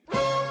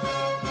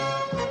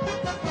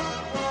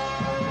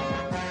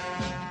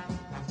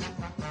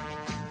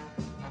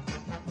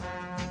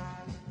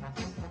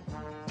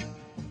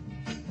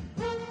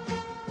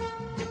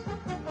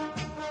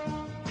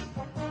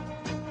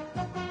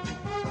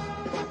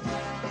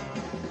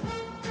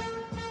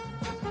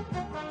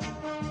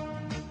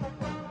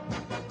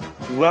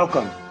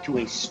Welcome to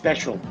a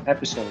special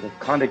episode of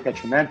Conduct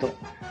Detrimental.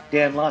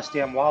 Dan Luss,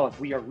 Dan Wallach,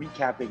 we are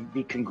recapping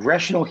the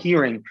congressional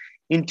hearing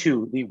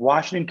into the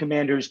Washington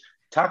Commanders'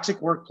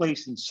 toxic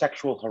workplace and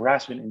sexual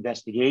harassment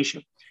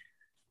investigation.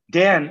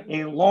 Dan,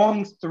 a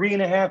long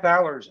 3.5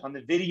 hours on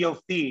the video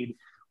feed.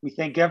 We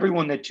thank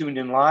everyone that tuned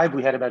in live.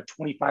 We had about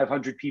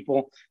 2,500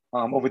 people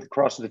over the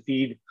course of the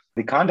feed,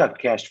 the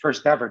Conduct Cast,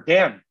 first ever.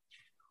 Dan,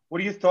 what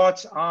are your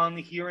thoughts on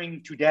the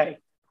hearing today?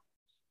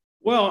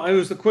 Well, it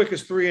was the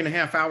quickest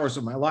 3.5 hours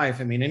of my life.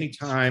 I mean,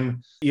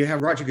 anytime you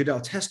have Roger Goodell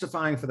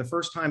testifying for the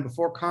first time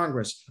before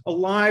Congress, a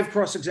live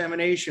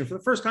cross-examination for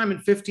the first time in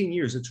 15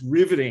 years, it's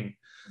riveting.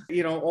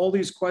 You know, all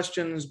these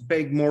questions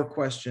beg more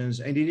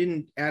questions, and he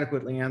didn't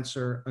adequately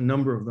answer a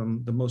number of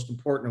them, the most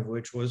important of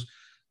which was,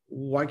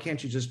 why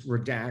can't you just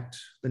redact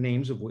the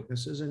names of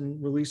witnesses and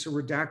release a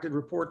redacted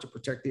report to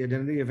protect the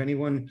identity of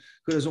anyone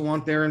who doesn't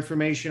want their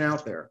information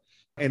out there?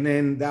 And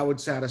then that would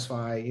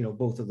satisfy,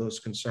 both of those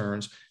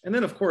concerns. And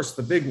then, of course,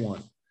 the big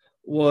one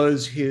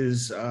was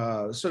his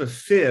sort of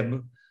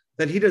fib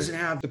that he doesn't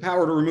have the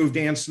power to remove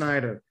Dan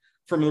Snyder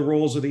from the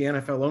roles of the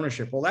NFL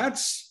ownership. Well,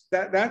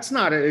 that's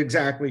not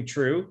exactly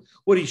true.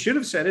 What he should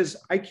have said is,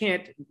 I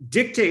can't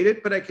dictate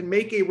it, but I can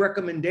make a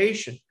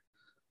recommendation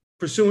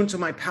pursuant to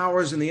my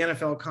powers in the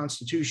NFL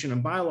Constitution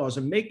and bylaws,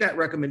 and make that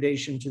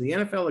recommendation to the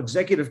NFL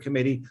Executive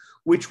Committee,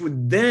 which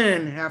would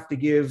then have to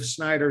give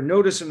Snyder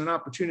notice and an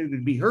opportunity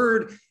to be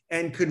heard,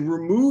 and could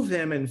remove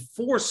him and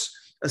force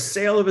a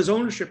sale of his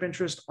ownership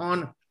interest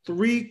on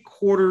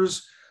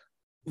 3/4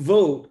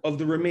 vote of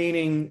the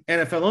remaining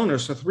NFL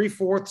owners. So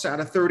 3/4 out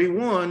of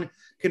 31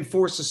 can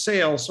force a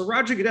sale. So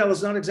Roger Goodell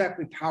is not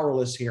exactly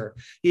powerless here.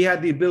 He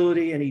had the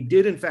ability, and he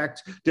did in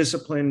fact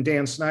discipline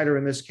Dan Snyder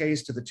in this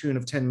case to the tune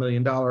of $10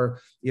 million,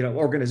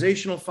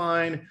 organizational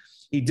fine.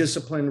 He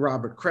disciplined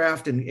Robert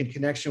Kraft in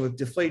connection with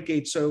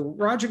Deflategate. So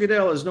Roger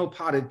Goodell is no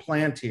potted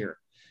plant here.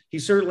 He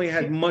certainly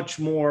had much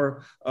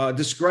more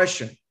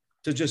discretion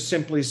to just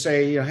simply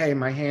say, hey,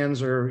 my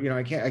hands are,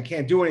 I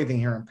can't do anything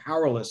here. I'm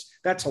powerless.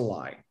 That's a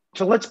lie.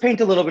 So let's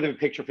paint a little bit of a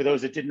picture for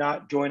those that did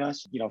not join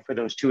us, for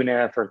those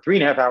 2.5 or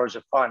 3.5 hours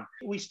of fun.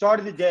 We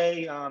started the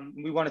day.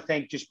 We want to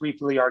thank just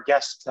briefly our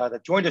guests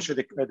that joined us for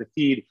the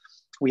feed.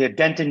 We had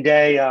Denton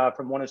Day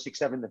from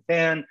 106.7 The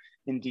Fan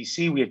in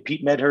DC. We had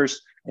Pete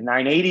Medhurst at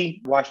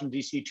 980, Washington,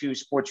 DC, 2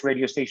 sports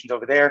radio stations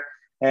over there.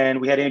 And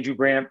we had Andrew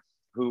Brandt,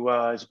 who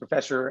is a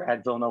professor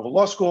at Villanova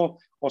Law School,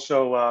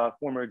 also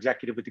former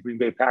executive with the Green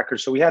Bay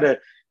Packers. So we had a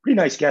pretty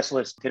nice guest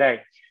list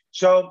today.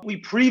 So we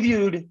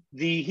previewed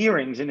the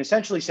hearings and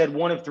essentially said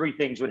one of 3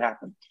 things would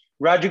happen.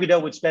 Roger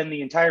Goodell would spend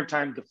the entire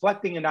time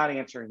deflecting and not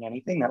answering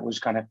anything. That was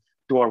kind of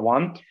door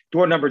 1.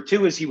 Door number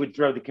 2 is he would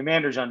throw the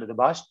Commanders under the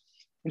bus.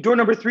 And door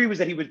number 3 was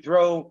that he would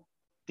throw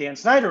Dan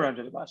Snyder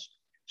under the bus.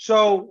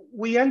 So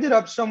we ended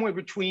up somewhere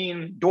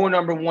between door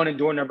number 1 and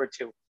door number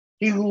 2.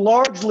 He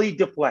largely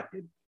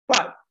deflected,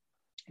 but,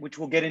 which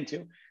we'll get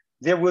into,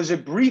 there was a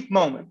brief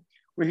moment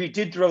where he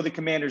did throw the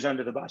Commanders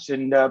under the bus.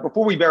 And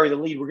before we bury the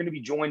lead, we're going to be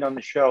joined on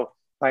the show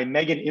by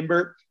Megan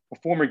Imbert, a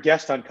former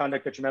guest on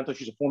Conduct Detrimental.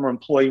 She's a former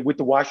employee with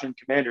the Washington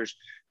Commanders.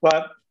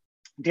 But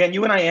Dan,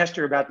 you and I asked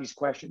her about these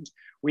questions.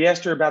 We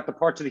asked her about the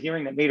parts of the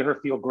hearing that made her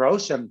feel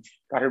gross and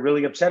got her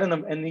really upset in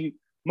them. And the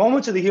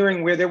moments of the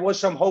hearing where there was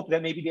some hope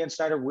that maybe Dan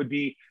Snyder would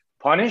be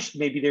punished,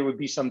 maybe there would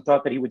be some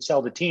thought that he would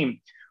sell the team.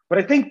 But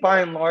I think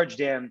by and large,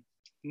 Dan,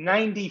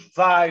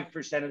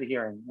 95% of the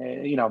hearing,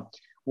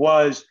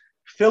 was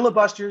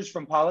filibusters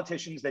from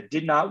politicians that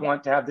did not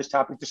want to have this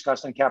topic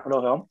discussed on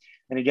Capitol Hill.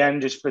 And again,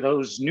 just for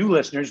those new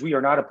listeners, we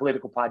are not a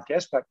political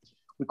podcast, but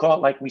we call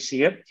it like we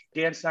see it.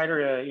 Dan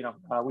Snyder,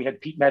 we had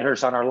Pete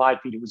Medhurst on our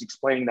live feed who was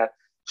explaining that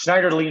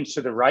Snyder leans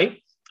to the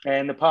right,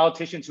 and the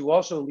politicians who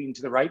also lean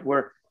to the right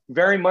were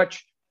very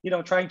much,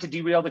 trying to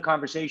derail the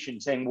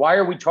conversation, saying, why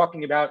are we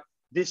talking about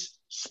this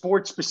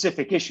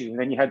sports-specific issue? And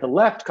then you had the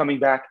left coming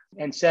back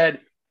and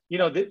said,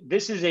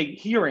 this is a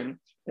hearing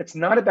that's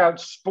not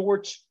about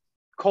sports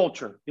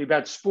culture,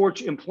 about sports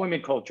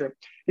employment culture.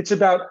 It's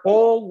about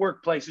all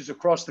workplaces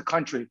across the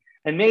country.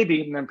 And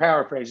maybe, and I'm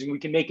paraphrasing, we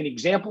can make an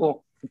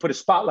example and put a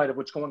spotlight of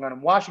what's going on in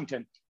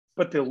Washington.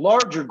 But the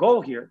larger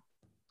goal here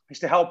is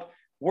to help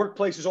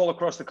workplaces all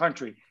across the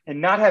country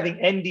and not having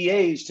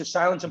NDAs to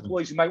silence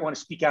employees who might want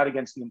to speak out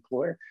against the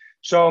employer.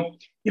 So,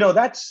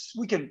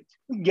 we can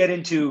get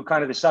into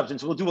kind of the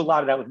substance. We'll do a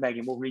lot of that with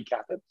Megan. We'll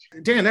recap it.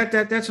 Dan,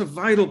 that's a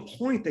vital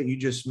point that you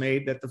just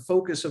made, that the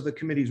focus of the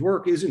committee's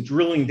work isn't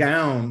drilling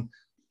down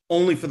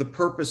only for the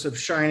purpose of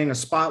shining a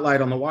spotlight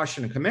on the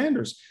Washington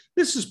Commanders.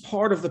 This is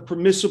part of the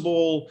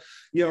permissible,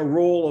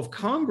 role of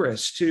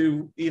Congress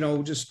to,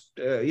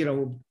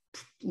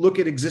 look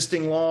at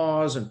existing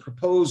laws and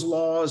propose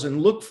laws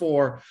and look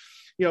for,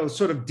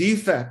 sort of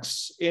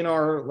defects in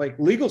our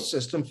legal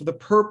system for the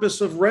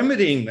purpose of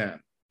remedying them.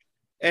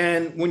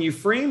 And when you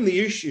frame the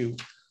issue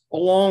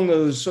along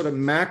those sort of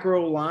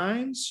macro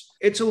lines,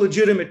 it's a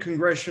legitimate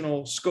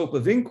congressional scope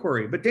of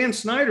inquiry. But Dan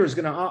Snyder is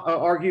going to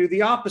argue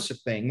the opposite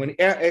thing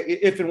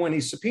if and when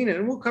he's subpoenaed.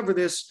 And we'll cover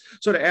this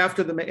sort of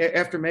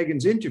after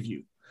Megan's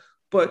interview.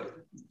 But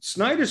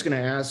Snyder's going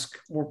to ask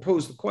or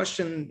pose the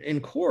question in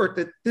court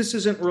that this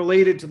isn't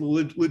related to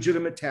the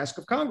legitimate task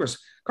of Congress.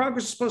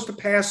 Congress is supposed to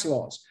pass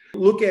laws,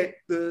 look at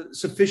the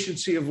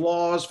sufficiency of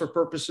laws for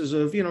purposes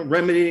of,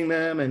 remedying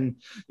them. And,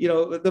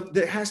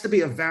 there has to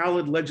be a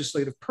valid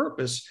legislative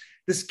purpose.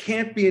 This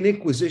can't be an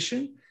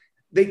inquisition.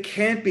 They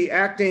can't be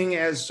acting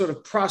as sort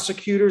of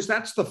prosecutors.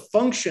 That's the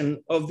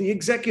function of the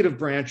executive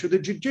branch or the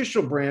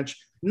judicial branch,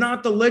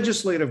 not the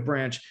legislative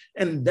branch.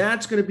 And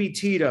that's going to be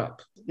teed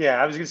up.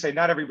 Yeah, I was going to say,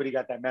 not everybody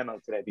got that memo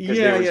today, because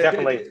there was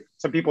definitely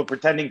some people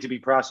pretending to be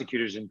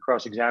prosecutors and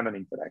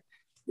cross-examining today.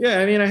 Yeah,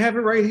 I mean, I have it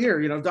right here.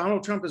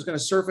 Donald Trump is going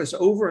to surface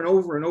over and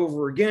over and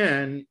over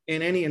again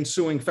in any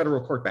ensuing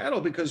federal court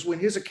battle, because when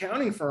his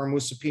accounting firm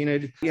was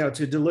subpoenaed,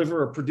 to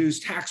deliver or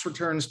produce tax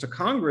returns to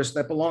Congress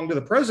that belonged to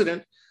the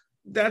president,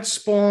 that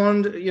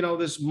spawned,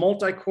 this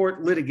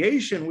multi-court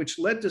litigation, which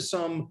led to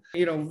some,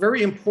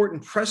 very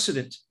important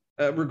precedent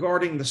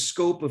regarding the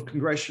scope of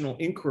congressional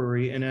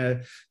inquiry and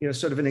a,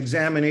 sort of an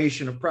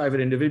examination of private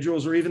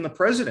individuals or even the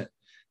president.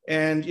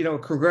 And, a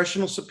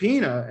congressional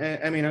subpoena,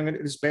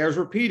 this bears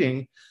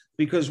repeating,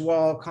 because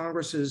while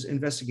Congress's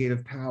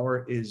investigative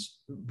power is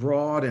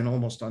broad and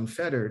almost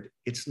unfettered,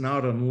 it's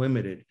not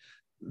unlimited.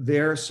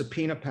 Their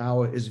subpoena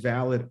power is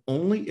valid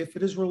only if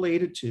it is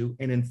related to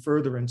and in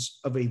furtherance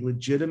of a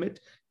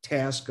legitimate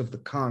task of the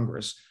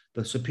Congress.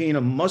 The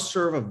subpoena must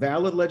serve a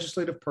valid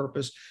legislative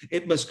purpose.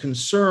 It must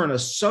concern a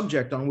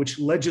subject on which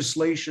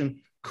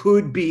legislation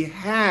could be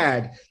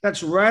had.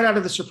 That's right out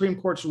of the Supreme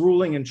Court's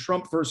ruling in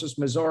Trump versus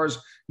Mazars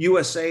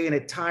USA, and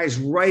it ties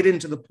right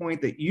into the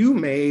point that you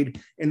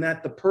made, in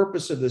that the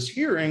purpose of this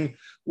hearing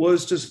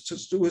was to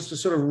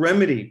sort of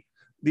remedy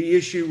the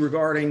issue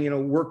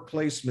regarding,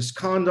 workplace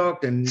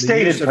misconduct and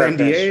the use of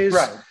NDAs.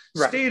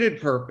 Right.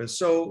 Stated purpose.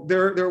 So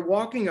they're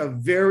walking a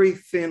very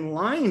thin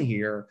line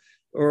here,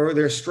 or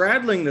they're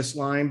straddling this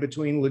line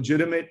between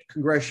legitimate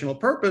congressional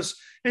purpose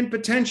and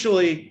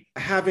potentially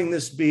having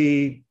this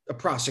be a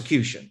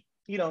prosecution.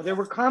 There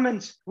were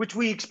comments which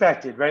we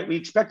expected, right? We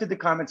expected the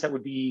comments that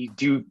would be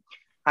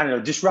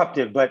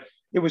disruptive, but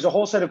there was a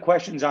whole set of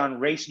questions on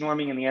race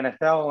norming in the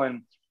NFL.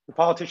 And the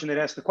politician that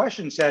asked the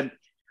question said,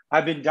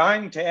 "I've been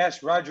dying to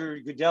ask Roger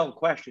Goodell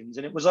questions."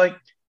 And it was like,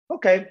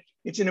 okay,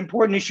 it's an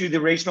important issue,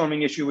 the race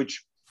norming issue,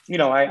 which,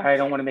 I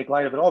don't want to make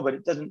light of it all, but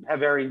it doesn't have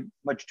very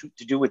much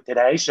to do with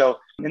today. So,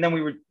 and then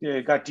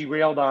we got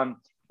derailed on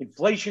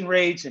inflation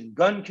rates and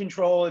gun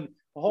control and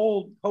a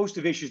whole host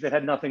of issues that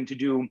had nothing to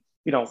do,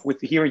 with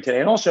the hearing today.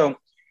 And also,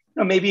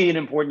 maybe an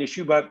important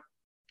issue, but,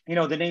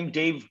 the name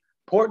Dave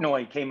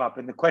Portnoy came up,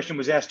 and the question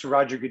was asked to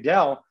Roger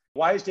Goodell,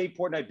 why is Dave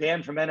Portnoy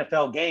banned from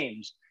NFL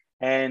games?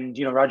 And,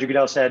 Roger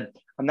Goodell said,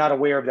 "I'm not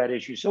aware of that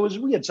issue." So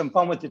we had some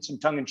fun with it, some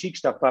tongue-in-cheek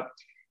stuff. But,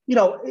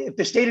 if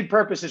the stated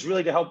purpose is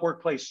really to help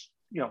workplace,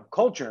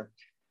 culture,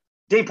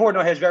 Dave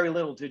Portnoy has very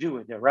little to do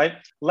with it, right?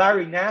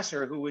 Larry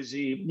Nassar, who was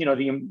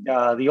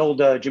the old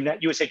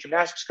USA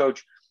gymnastics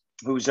coach,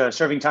 who's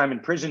serving time in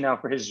prison now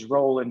for his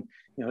role in,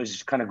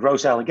 his kind of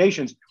gross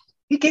allegations,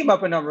 he came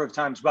up a number of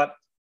times, but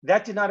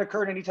that did not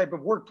occur in any type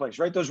of workplace,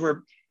 right? Those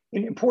were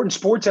important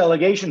sports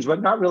allegations,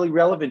 but not really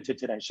relevant to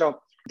today.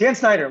 So Dan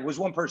Snyder was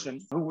one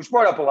person who was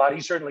brought up a lot.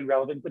 He's certainly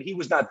relevant, but he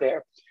was not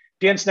there.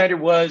 Dan Snyder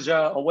was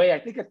away, I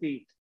think,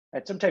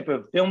 at some type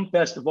of film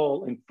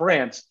festival in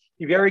France.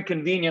 He very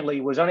conveniently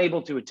was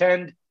unable to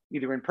attend,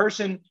 either in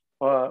person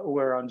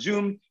or on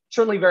Zoom.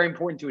 Certainly very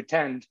important to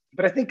attend.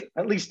 But I think,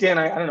 at least Dan,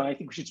 I don't know, I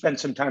think we should spend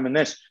some time on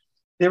this.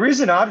 There is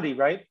an oddity,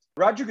 right?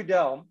 Roger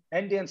Goodell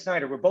and Dan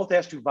Snyder were both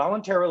asked to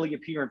voluntarily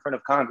appear in front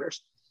of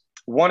Congress.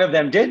 One of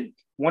them did.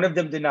 One of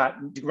them did not.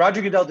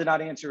 Roger Goodell did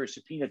not answer a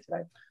subpoena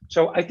today.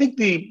 So I think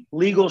the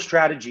legal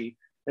strategy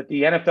that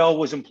the NFL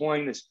was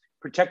employing, this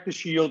protect the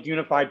shield,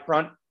 unified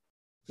front,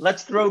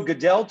 let's throw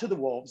Goodell to the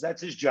wolves.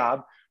 That's his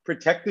job.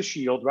 Protect the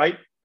shield, right?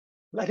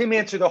 Let him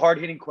answer the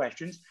hard-hitting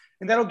questions,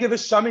 and that'll give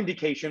us some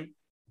indication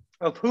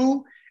of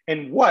who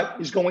and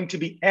what is going to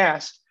be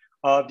asked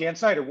of Dan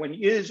Snyder when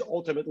he is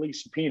ultimately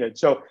subpoenaed.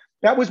 So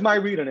that was my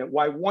read on it,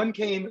 why one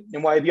came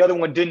and why the other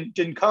one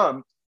didn't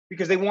come,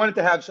 because they wanted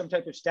to have some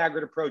type of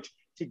staggered approach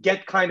to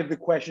get kind of the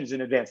questions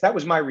in advance. That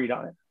was my read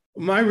on it.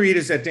 My read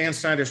is that Dan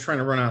Snyder's trying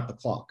to run out the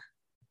clock.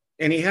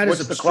 And he had his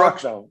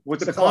obstruction.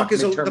 What's the clock?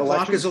 The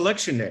clock is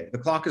election day. The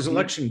clock is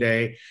election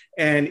day.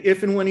 And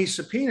if and when he's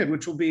subpoenaed,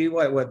 which will be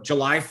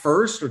July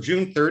 1st or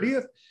June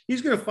 30th,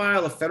 he's going to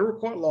file a federal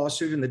court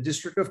lawsuit in the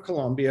District of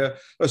Columbia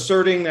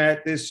asserting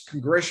that this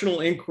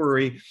congressional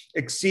inquiry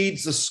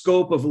exceeds the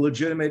scope of a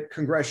legitimate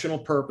congressional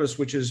purpose,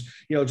 which is,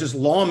 just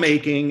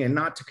lawmaking and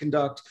not to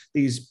conduct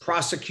these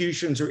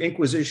prosecutions or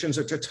inquisitions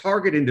or to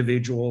target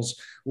individuals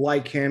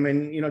like him.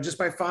 And, just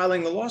by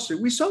filing the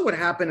lawsuit, we saw what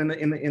happened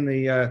in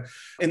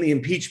the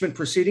impeachment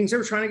proceedings. They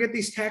were trying to get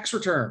these tax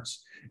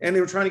returns, and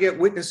they were trying to get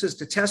witnesses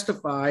to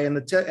testify, and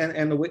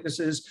the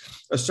witnesses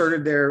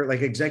asserted their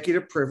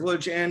executive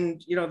privilege,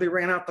 and they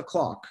ran out the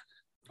clock.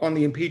 on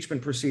the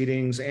impeachment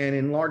proceedings, and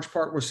in large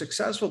part were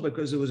successful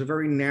because it was a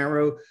very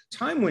narrow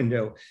time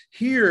window.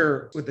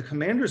 Here, with the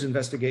commander's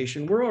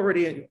investigation, we're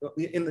already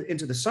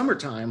into the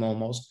summertime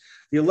almost.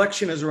 The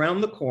election is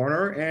around the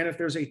corner, and if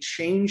there's a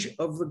change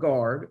of the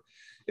guard,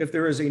 if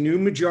there is a new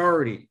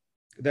majority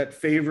that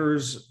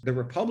favors the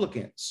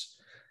Republicans,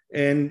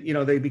 and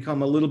they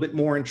become a little bit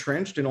more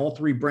entrenched in all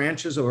three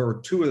branches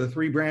or two of the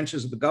three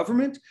branches of the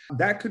government,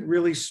 that could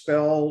really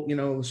spell,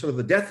 sort of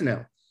the death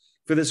knell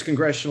for this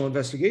congressional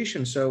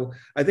investigation. So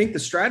I think the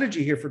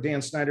strategy here for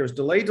Dan Snyder is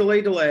delay,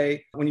 delay,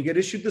 delay. When you get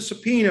issued the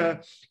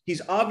subpoena,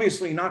 he's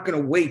obviously not going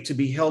to wait to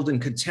be held in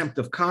contempt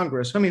of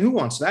Congress. I mean, who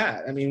wants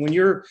that? I mean, when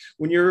you're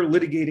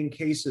litigating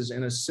cases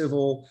in a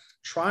civil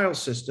trial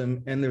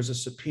system and there's a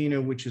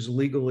subpoena which is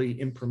legally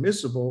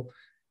impermissible,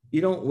 you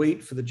don't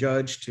wait for the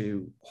judge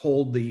to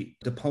hold the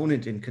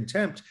deponent in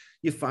contempt.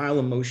 You file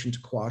a motion to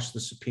quash the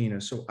subpoena.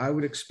 So I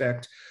would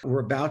expect we're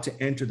about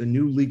to enter the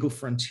new legal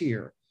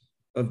frontier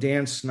of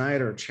Dan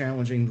Snyder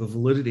challenging the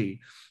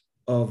validity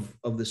of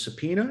the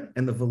subpoena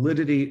and the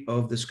validity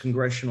of this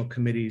congressional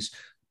committee's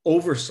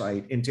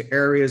oversight into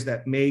areas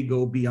that may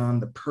go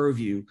beyond the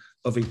purview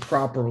of a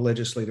proper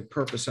legislative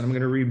purpose. And I'm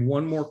going to read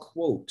one more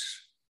quote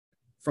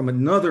from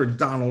another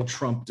Donald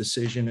Trump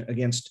decision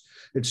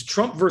it's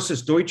Trump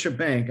versus Deutsche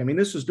Bank. I mean,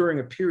 this was during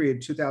a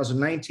period,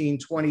 2019,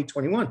 20,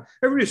 21.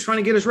 Everybody's trying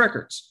to get his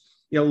records.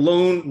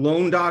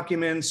 Loan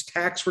documents,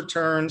 tax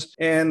returns.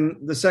 And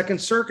the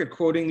Second Circuit,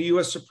 quoting the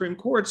US Supreme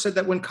Court, said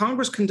that when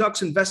Congress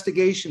conducts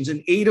investigations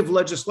in aid of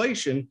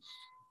legislation,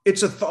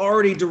 its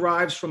authority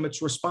derives from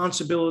its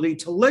responsibility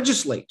to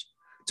legislate,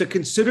 to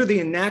consider the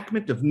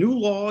enactment of new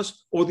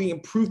laws or the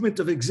improvement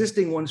of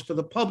existing ones for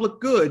the public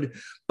good,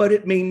 but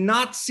it may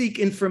not seek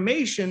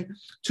information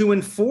to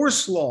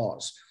enforce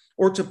laws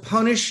or to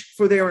punish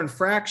for their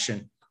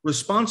infraction,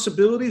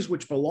 responsibilities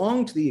which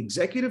belong to the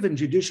executive and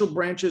judicial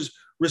branches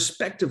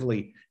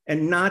respectively,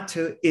 and not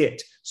to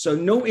it. So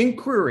no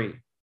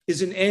inquiry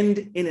is an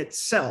end in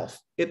itself.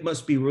 It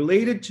must be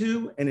related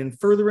to and in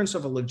furtherance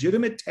of a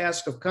legitimate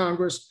task of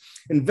Congress.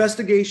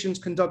 Investigations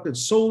conducted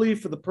solely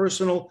for the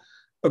personal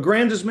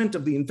aggrandizement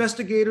of the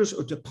investigators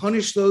or to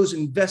punish those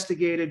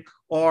investigated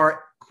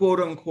are, quote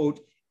unquote,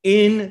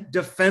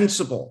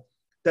 indefensible.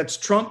 That's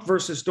Trump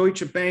versus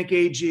Deutsche Bank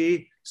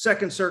AG,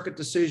 Second Circuit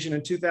decision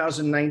in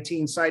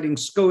 2019, citing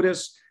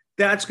SCOTUS.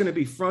 That's going to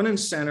be front and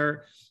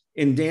center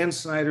in Dan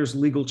Snyder's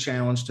legal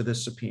challenge to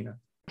this subpoena.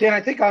 Dan,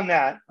 I think on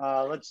that,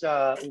 let's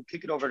we'll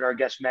kick it over to our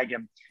guest,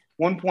 Megan.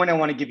 One point I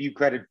want to give you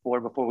credit for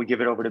before we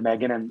give it over to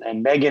Megan.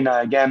 And Megan,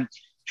 again,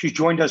 she's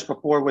joined us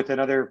before with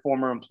another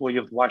former employee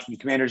of the Washington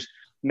Commanders,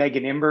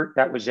 Megan Imbert.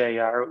 That was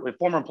a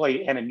former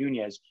employee, Anna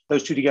Nunez.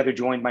 Those two together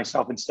joined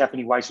myself and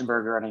Stephanie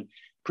Weissenberger on a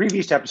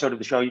previous episode of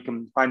the show. You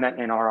can find that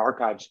in our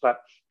archives. But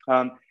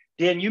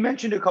Dan, you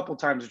mentioned a couple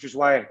of times, which is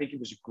why I think it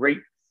was a great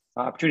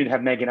opportunity to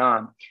have Megan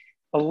on.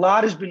 A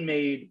lot has been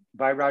made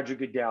by Roger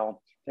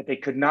Goodell that they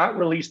could not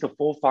release the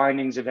full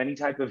findings of any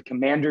type of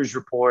commander's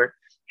report,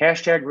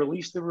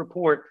 #release the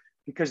report,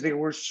 because there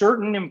were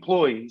certain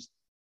employees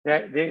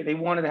that they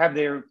wanted to have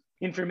their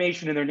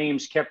information and their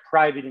names kept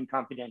private and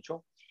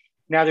confidential.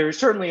 Now, there is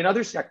certainly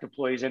another sect of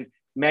employees, and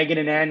Megan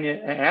and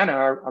Anna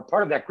are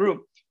part of that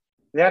group,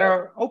 that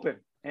are open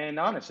and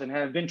honest and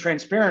have been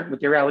transparent with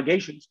their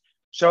allegations.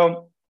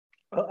 So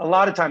a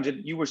lot of times,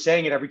 you were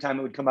saying it every time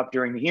it would come up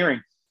during the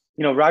hearing,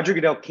 Roger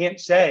Goodell can't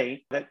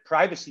say that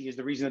privacy is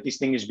the reason that this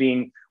thing is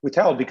being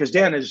withheld, because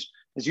Dan, as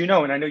you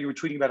know, and I know you were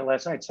tweeting about it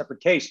last night,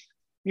 separate case,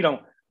 on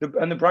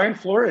the Brian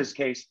Flores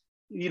case,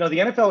 the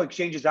NFL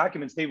exchanges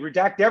documents, they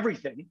redact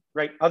everything,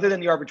 right, other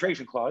than the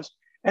arbitration clause,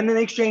 and then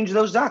they exchange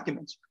those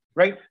documents,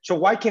 right? So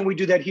why can't we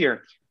do that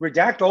here?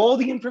 Redact all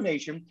the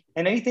information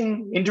and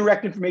anything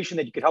indirect information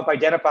that you could help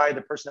identify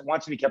the person that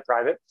wants to be kept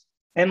private,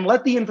 and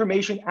let the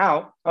information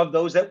out of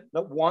those that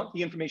want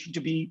the information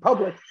to be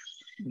public.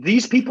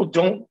 These people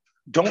don't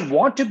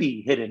want to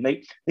be hidden.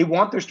 They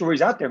want their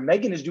stories out there.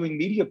 Megan is doing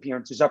media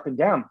appearances up and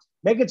down.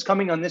 Megan's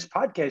coming on this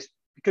podcast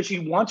because she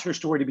wants her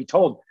story to be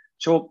told.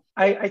 So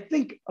I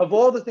think of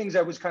all the things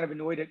I was kind of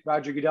annoyed at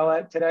Roger Goodell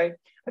at today,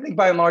 I think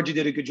by and large he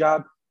did a good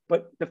job.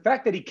 But the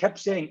fact that he kept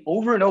saying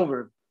over and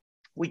over,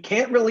 we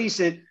can't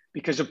release it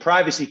because of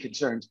privacy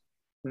concerns,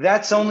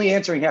 that's only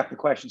answering half the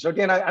question. So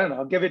Dan, I don't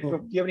know, do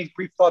you have any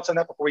brief thoughts on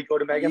that before we go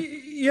to Megan?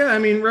 Yeah, I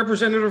mean,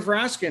 Representative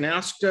Raskin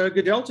asked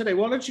Goodell today,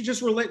 why don't you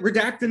just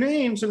redact the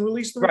names and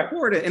release the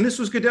report? And this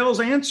was Goodell's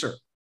answer,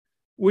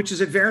 which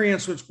is at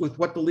variance with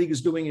what the league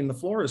is doing in the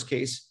Flores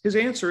case. His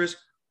answer is,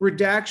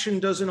 redaction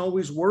doesn't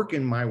always work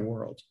in my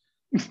world.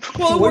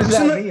 Well, what does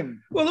that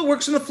mean? Well, it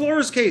works in the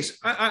Flores case.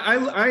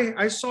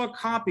 I saw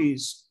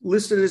copies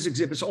listed as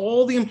exhibits,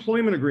 all the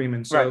employment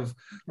agreements of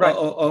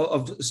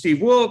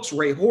Steve Wilkes,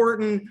 Ray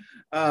Horton,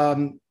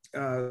 Brian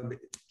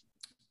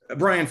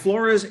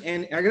Flores.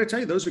 And I got to tell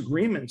you, those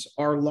agreements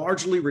are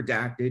largely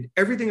redacted.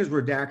 Everything is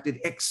redacted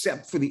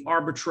except for the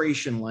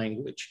arbitration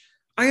language.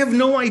 I have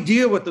no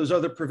idea what those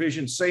other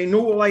provisions say,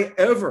 nor will I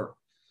ever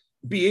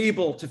be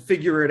able to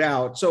figure it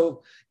out.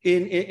 So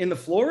in the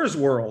Flores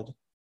world,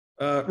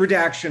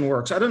 redaction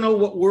works. I don't know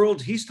what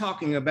world he's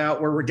talking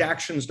about where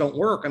redactions don't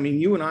work. I mean,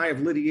 you and I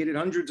have litigated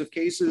hundreds of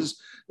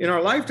cases in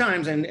our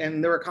lifetimes,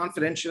 and there are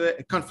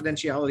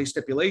confidentiality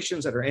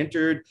stipulations that are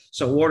entered,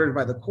 so ordered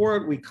by the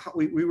court. We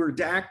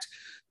redact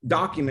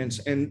documents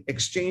and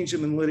exchange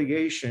them in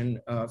litigation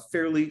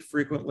fairly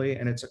frequently,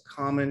 and it's a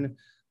common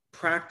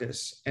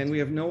practice. And we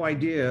have no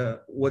idea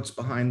what's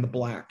behind the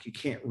black. You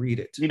can't read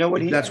it. You know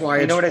what? That's why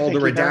it's called a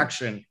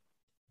redaction.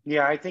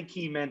 Yeah, I think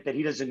he meant that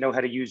he doesn't know how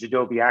to use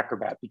Adobe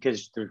Acrobat,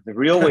 because the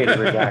real way to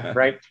redact,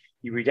 right?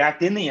 You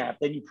redact in the app,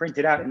 then you print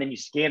it out, and then you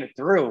scan it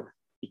through.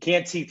 You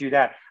can't see through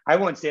that. I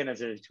once, Dan,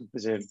 as an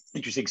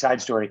interesting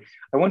side story,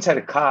 I once had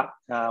a cop,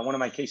 one of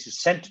my cases,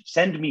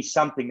 send me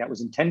something that was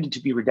intended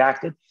to be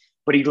redacted,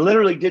 but he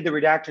literally did the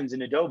redactions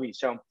in Adobe.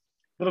 So a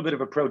little bit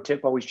of a pro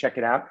tip, always check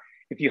it out.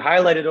 If you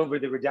highlighted over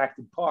the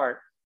redacted part,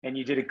 and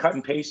you did a cut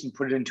and paste and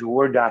put it into a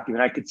Word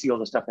document, I could see all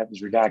the stuff that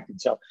was redacted.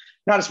 So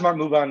not a smart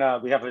move on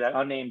behalf of that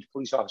unnamed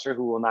police officer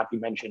who will not be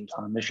mentioned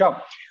on the show.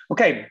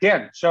 Okay,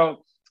 Dan.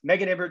 So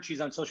Megan Imbert,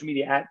 she's on social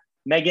media at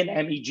Megan,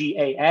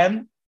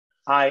 MEGAN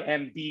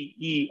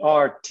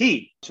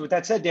IMBERT. So with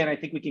that said, Dan, I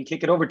think we can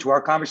kick it over to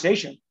our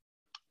conversation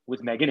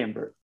with Megan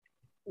Imbert.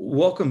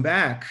 Welcome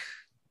back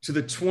to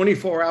the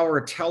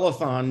 24-hour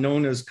telethon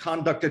known as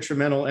Conduct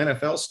Detrimental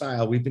NFL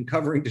Style. We've been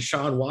covering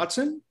Deshaun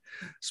Watson,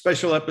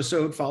 special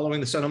episode following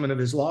the settlement of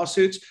his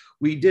lawsuits.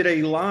 We did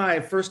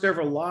a first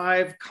ever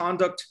live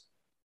Conduct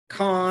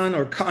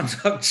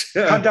Cast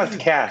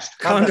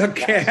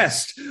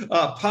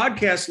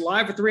podcast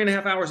live for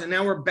 3.5 hours. And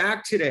now we're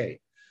back today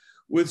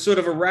with sort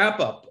of a wrap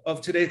up of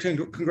today's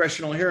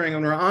congressional hearing.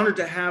 And we're honored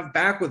to have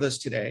back with us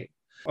today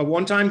a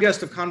one-time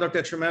guest of Conduct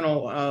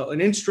Detrimental, an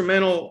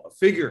instrumental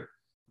figure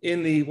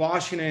in the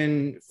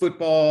Washington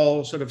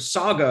football sort of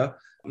saga,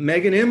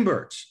 Megan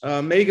Imbert.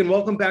 Megan,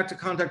 welcome back to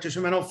Conduct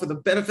Detrimental. For the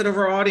benefit of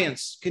our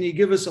audience, can you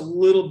give us a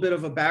little bit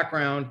of a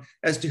background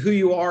as to who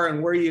you are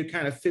and where you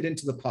kind of fit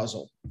into the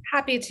puzzle?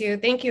 Happy to.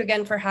 Thank you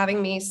again for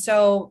having me.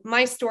 So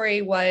my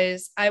story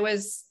was, I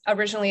was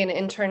originally an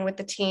intern with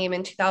the team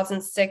in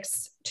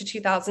 2006 to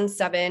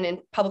 2007 in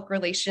public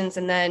relations,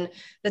 and then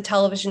the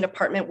television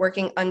department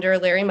working under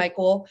Larry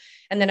Michael.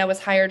 And then I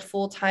was hired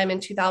full-time in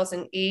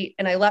 2008,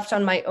 and I left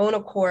on my own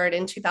accord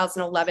in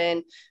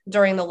 2011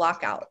 during the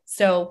lockout.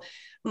 So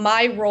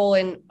my role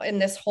in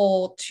this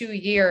whole 2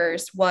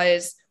 years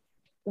was,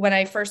 when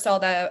I first saw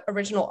the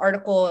original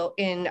article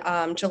in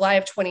July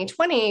of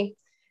 2020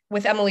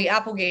 with Emily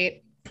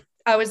Applegate,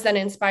 I was then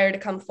inspired to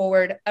come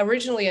forward,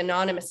 originally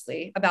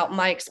anonymously, about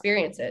my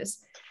experiences.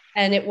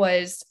 And it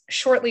was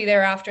shortly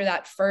thereafter,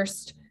 that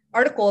first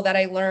article, that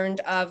I learned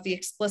of the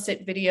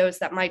explicit videos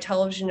that my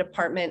television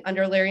department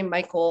under Larry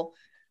Michael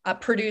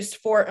produced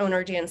for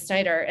owner Dan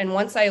Snyder. And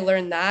once I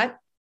learned that,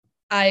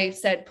 I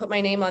said, put my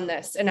name on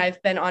this. And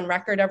I've been on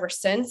record ever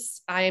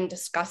since. I am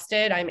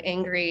disgusted. I'm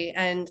angry.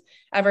 And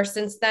ever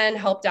since then,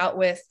 helped out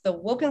with the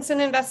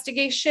Wilkinson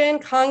investigation,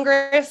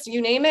 Congress,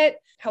 you name it.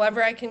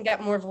 However, I can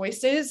get more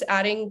voices,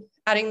 adding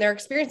their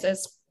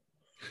experiences.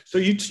 So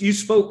you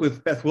spoke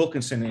with Beth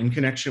Wilkinson in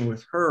connection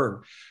with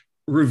her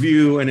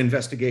review and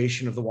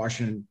investigation of the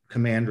Washington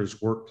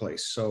Commanders'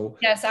 workplace. So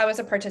yes, I was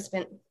a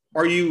participant.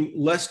 Are you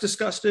less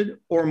disgusted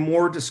or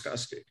more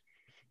disgusted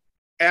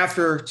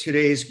after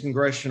today's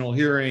congressional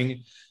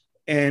hearing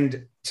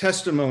and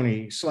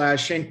testimony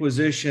 /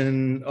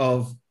 inquisition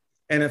of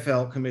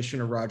NFL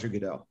Commissioner Roger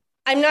Goodell?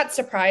 I'm not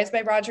surprised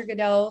by Roger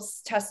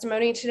Goodell's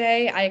testimony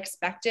today. I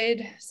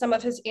expected some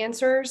of his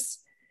answers.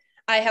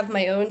 I have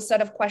my own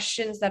set of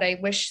questions that I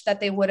wish that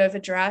they would have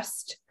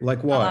addressed.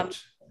 Like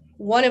what?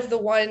 One of the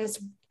ones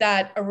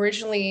that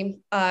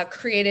originally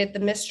created the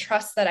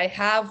mistrust that I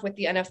have with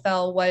the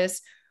NFL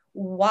was,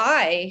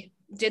 why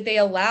did they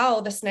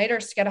allow the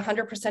Snyders to get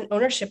 100%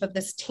 ownership of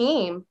this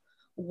team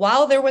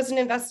while there was an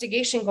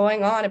investigation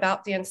going on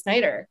about Dan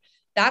Snyder?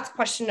 That's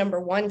question number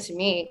one to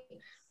me.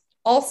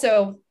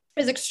 Also, it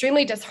was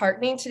extremely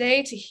disheartening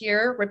today to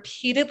hear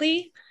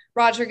repeatedly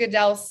Roger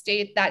Goodell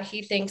state that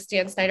he thinks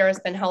Dan Snyder has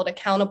been held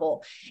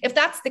accountable. If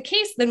that's the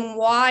case, then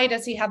why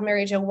does he have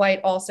Mary Jo White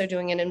also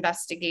doing an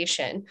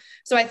investigation?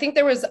 So I think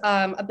there was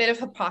a bit of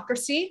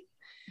hypocrisy.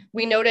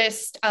 We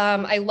noticed,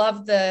 I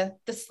love the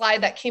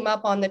slide that came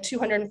up on the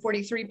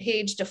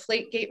 243-page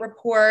Deflategate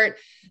report,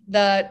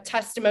 the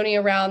testimony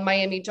around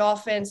Miami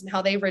Dolphins and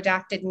how they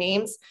redacted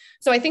names.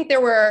 So I think there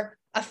were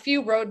a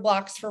few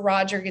roadblocks for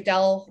Roger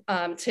Goodell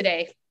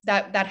today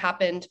that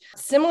happened.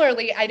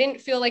 Similarly, I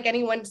didn't feel like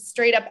anyone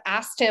straight up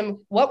asked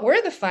him, what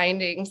were the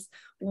findings?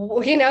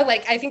 You know,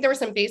 like, I think there were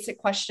some basic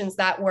questions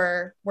that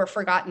were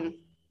forgotten.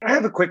 I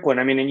have a quick one.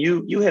 I mean, and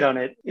you hit on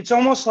it. It's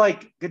almost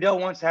like Goodell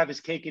wants to have his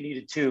cake and eat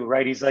it too,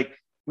 right? He's like,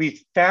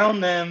 we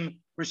found them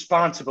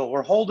responsible.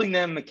 We're holding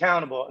them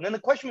accountable. And then the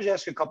question was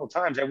asked a couple of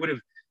times. I would have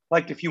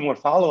liked a few more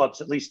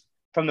follow-ups, at least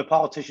from the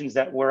politicians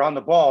that were on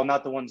the ball,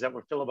 not the ones that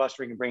were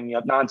filibustering and bringing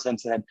up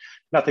nonsense that had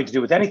nothing to do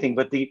with anything.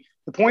 But the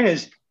point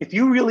is, if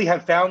you really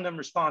have found them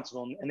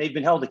responsible and they've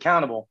been held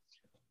accountable,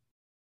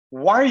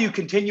 why are you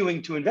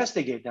continuing to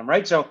investigate them,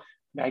 right? So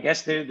I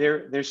guess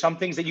there's some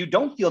things that you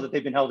don't feel that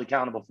they've been held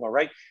accountable for,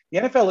 right? The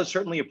NFL is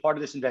certainly a part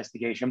of this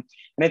investigation.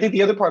 And I think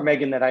the other part,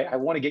 Megan, that I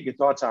want to get your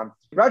thoughts on,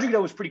 Roger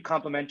Goodell was pretty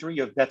complimentary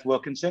of Beth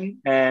Wilkinson.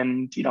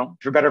 And,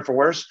 for better or for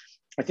worse,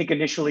 I think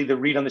initially the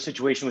read on the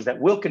situation was that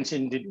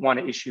Wilkinson didn't want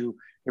to issue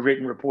a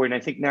written report. And I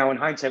think now in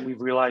hindsight,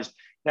 we've realized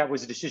that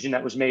was a decision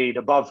that was made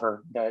above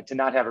her to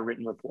not have a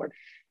written report.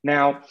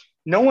 Now,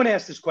 no one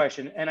asked this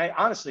question. And I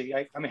honestly,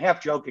 I'm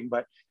half joking,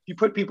 but if you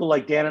put people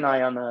like Dan and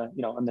I on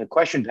the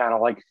question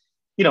panel,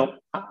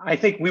 I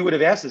think we would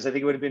have asked this. I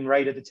think it would have been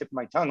right at the tip of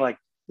my tongue. Like,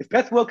 if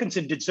Beth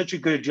Wilkinson did such a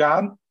good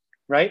job,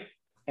 right,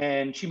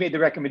 and she made the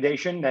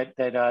recommendation that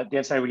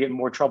Dan Snyder would get in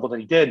more trouble than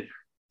he did,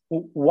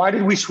 why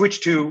did we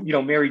switch to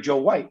Mary Jo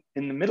White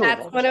in the middle?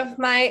 That's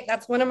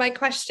one of my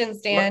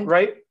questions, Dan.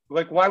 Right?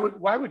 Like, why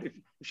would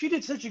if she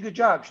did such a good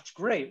job? She's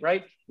great,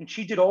 right? And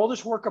she did all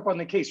this work up on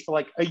the case for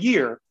like a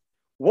year.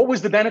 What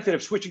was the benefit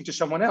of switching to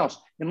someone else?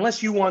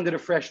 Unless you wanted a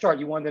fresh start,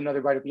 you wanted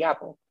another bite at the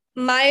apple.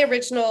 My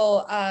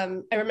original,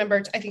 I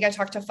remember, I think I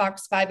talked to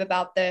Fox 5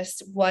 about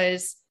this,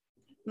 was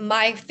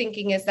my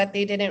thinking is that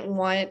they didn't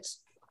want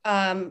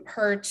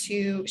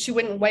she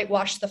wouldn't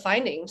whitewash the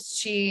findings.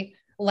 She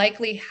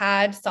likely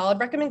had solid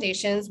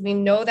recommendations. We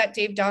know that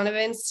Dave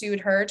Donovan sued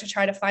her to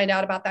try to find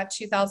out about that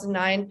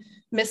 2009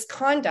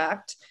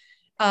 misconduct.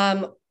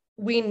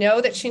 We know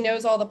that she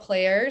knows all the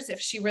players. If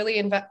she really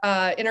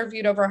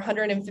interviewed over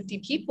 150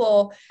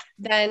 people,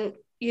 then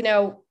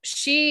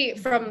she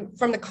from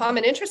the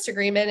common interest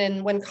agreement,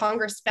 and when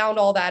Congress found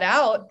all that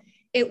out,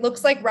 it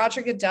looks like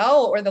Roger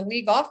Goodell or the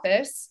league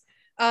office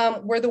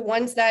were the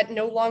ones that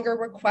no longer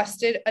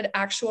requested an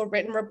actual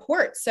written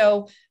report.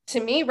 So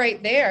to me,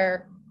 right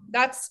there,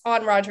 that's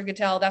on Roger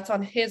Goodell. That's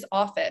on his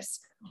office.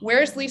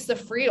 Where's Lisa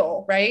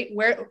Friel, right?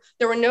 Where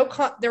there were no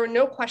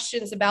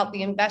questions about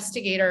the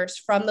investigators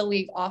from the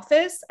league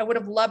office. I would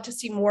have loved to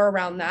see more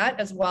around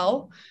that as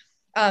well.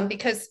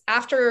 Because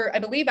after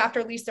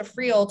Lisa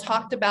Friel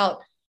talked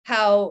about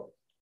how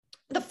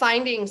the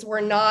findings were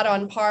not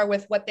on par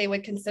with what they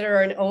would consider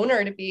an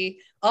owner to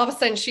be, all of a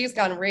sudden she's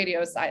gone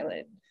radio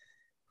silent.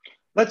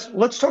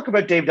 Let's talk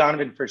about Dave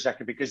Donovan for a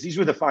second, because these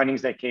were the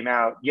findings that came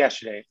out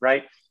yesterday,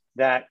 right?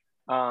 That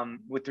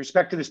with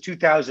respect to this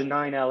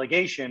 2009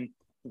 allegation,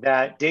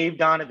 that Dave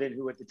Donovan,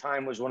 who at the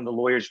time was one of the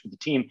lawyers for the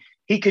team,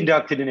 he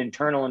conducted an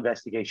internal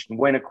investigation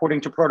when, according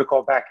to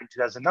protocol back in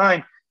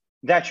 2009,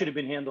 that should have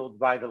been handled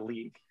by the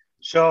league.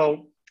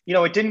 So,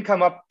 it didn't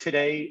come up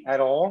today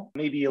at all.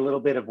 Maybe a little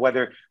bit of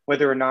whether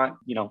or not,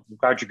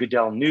 Roger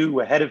Goodell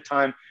knew ahead of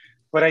time.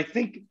 But I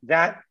think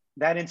that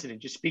incident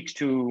just speaks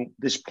to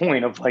this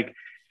point of like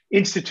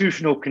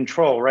institutional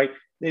control, right?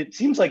 It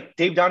seems like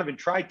Dave Donovan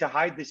tried to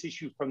hide this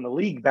issue from the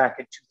league back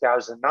in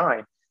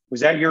 2009. Was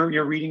that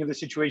your reading of the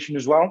situation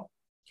as well?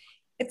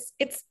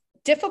 It's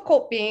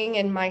difficult being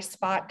in my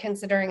spot,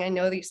 considering I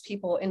know these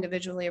people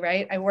individually,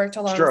 right? I worked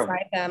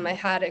alongside them. I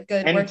had a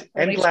good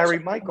and Larry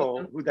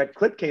Michael, who that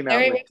clip came out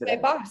with today.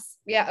 My boss.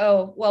 Yeah.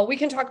 Oh, well, we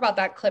can talk about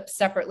that clip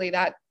separately.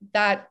 That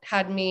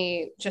had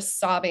me just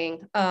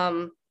sobbing.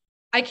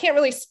 I can't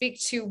really speak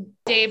to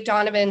Dave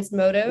Donovan's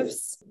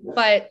motives,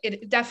 but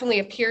it definitely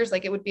appears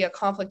like it would be a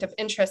conflict of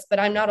interest, but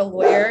I'm not a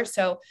lawyer,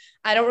 so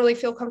I don't really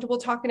feel comfortable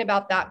talking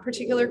about that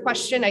particular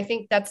question. I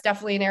think that's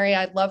definitely an area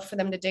I'd love for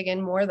them to dig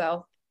in more,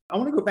 though. I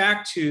want to go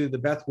back to the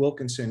Beth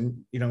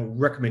Wilkinson,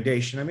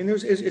 recommendation. I mean,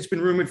 it's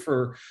been rumored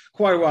for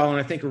quite a while, and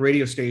I think a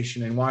radio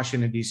station in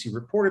Washington, D.C.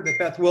 reported that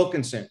Beth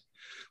Wilkinson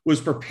was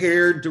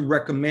prepared to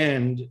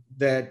recommend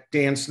that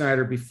Dan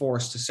Snyder be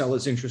forced to sell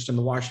his interest in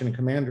the Washington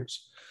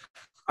Commanders.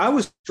 I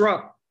was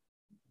struck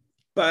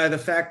by the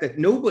fact that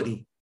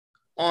nobody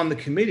on the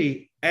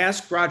committee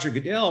asked Roger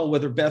Goodell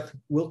whether Beth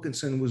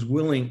Wilkinson was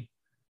willing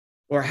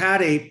or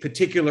had a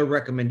particular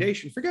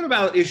recommendation. Forget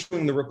about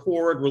issuing the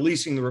report,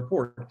 releasing the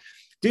report.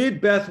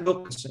 Did Beth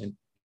Wilkinson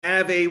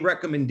have a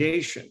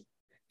recommendation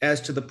as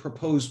to the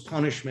proposed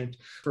punishment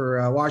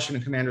for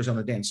Washington Commanders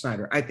owner Dan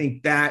Snyder? I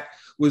think that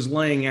was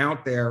laying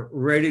out there,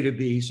 ready to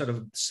be sort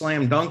of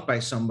slam dunked by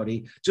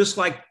somebody, just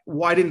like,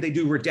 why didn't they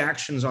do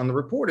redactions on the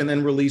report and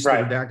then release the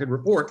redacted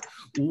report?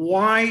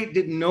 Why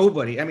did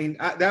nobody? I mean,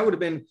 that would have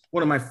been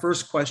one of my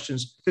first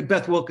questions. Did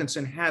Beth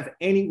Wilkinson have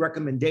any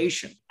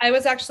recommendation? I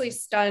was actually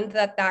stunned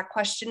that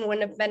question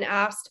wouldn't have been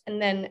asked.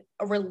 And then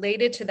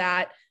related to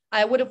that,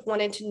 I would have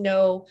wanted to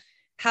know,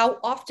 how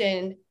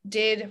often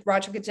did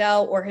Roger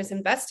Goodell or his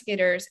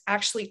investigators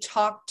actually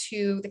talk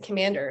to the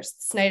Commanders,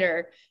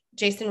 Snyder,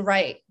 Jason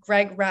Wright,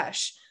 Greg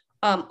Rush,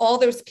 all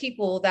those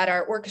people that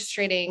are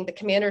orchestrating the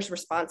Commanders'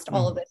 response to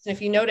all of this? And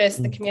if you notice,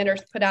 the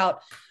Commanders put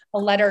out a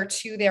letter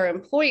to their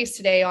employees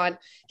today on,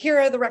 here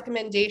are the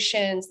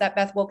recommendations that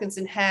Beth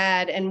Wilkinson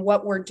had and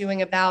what we're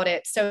doing about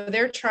it. So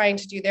they're trying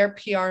to do their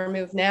PR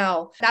move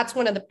now. That's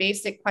one of the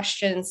basic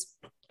questions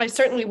I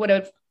certainly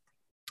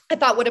I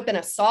thought would have been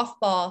a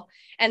softball.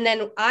 And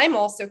then I'm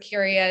also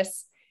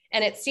curious,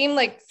 and it seemed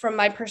like from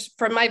my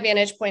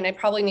vantage point, I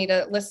probably need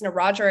to listen to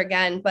Roger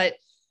again, but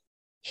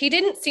he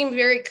didn't seem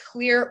very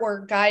clear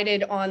or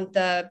guided on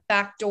the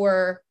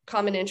backdoor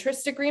common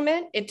interest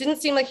agreement. It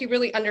didn't seem like he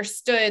really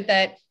understood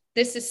that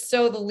this is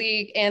so the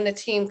league and the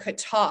team could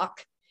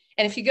talk.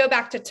 And if you go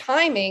back to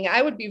timing,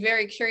 I would be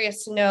very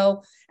curious to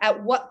know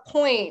at what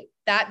point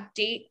that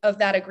date of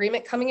that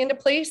agreement coming into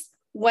place,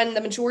 when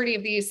the majority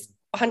of these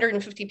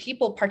 150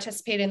 people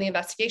participate in the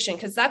investigation,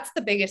 because that's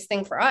the biggest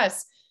thing for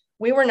us.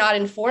 We were not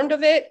informed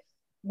of it.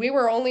 We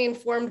were only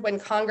informed when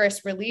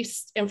Congress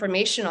released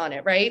information on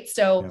it, right?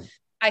 So yeah.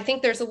 I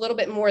think there's a little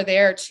bit more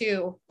there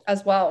too,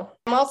 as well.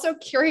 I'm also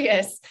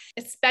curious,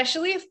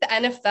 especially if the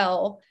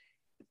NFL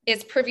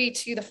is privy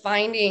to the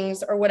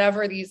findings or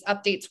whatever these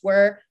updates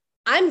were.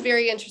 I'm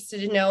very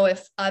interested to know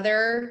if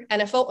other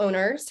NFL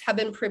owners have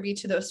been privy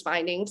to those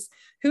findings,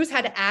 who's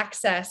had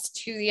access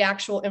to the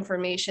actual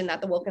information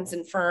that the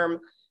Wilkinson firm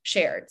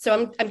shared.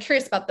 So I'm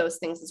curious about those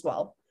things as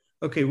well.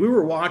 Okay, we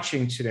were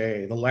watching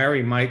today the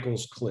Larry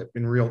Michaels clip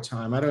in real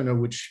time. I don't know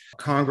which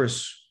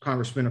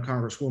congressman or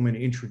congresswoman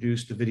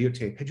introduced the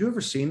videotape. Had you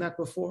ever seen that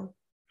before?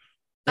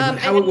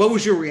 What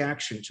was your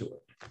reaction to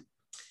it?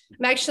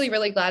 I'm actually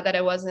really glad that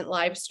it wasn't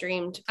live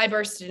streamed. I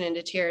bursted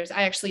into tears.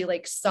 I actually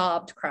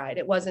sobbed, cried.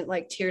 It wasn't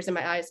tears in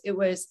my eyes.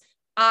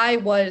 I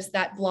was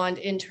that blonde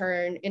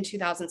intern in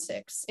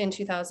 2006, in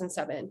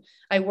 2007.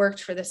 I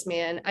worked for this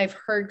man. I've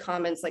heard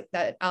comments like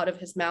that out of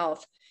his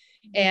mouth.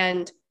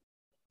 And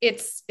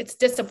it's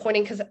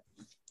disappointing because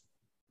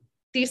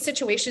these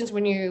situations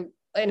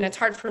and it's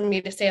hard for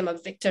me to say I'm a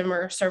victim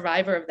or a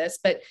survivor of this,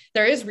 but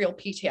there is real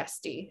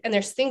PTSD and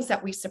there's things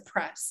that we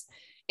suppress.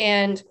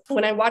 And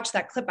when I watched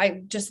that clip,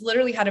 I just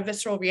literally had a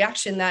visceral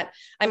reaction that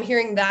I'm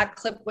hearing that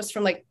clip was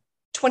from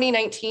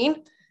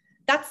 2019.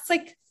 That's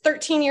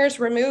 13 years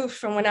removed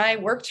from when I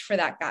worked for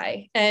that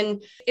guy.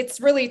 And it's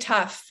really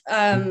tough.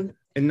 And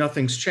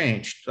nothing's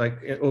changed.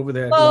 Over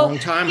that long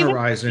time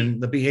horizon,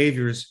 the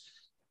behaviors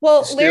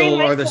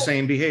still are the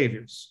same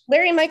behaviors.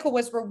 Larry Michael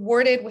was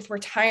rewarded with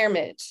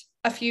retirement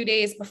a few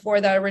days before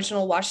the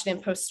original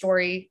Washington Post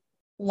story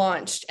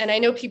launched. And I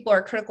know people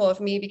are critical of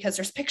me because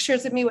there's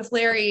pictures of me with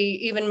Larry,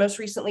 even most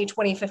recently,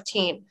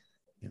 2015.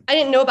 Yeah. I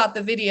didn't know about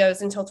the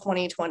videos until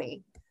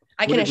 2020.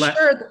 I can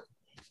assure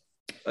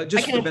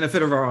just for the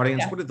benefit of our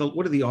audience, yeah.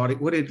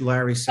 What did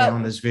Larry say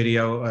on this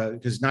video?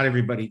 Because not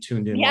everybody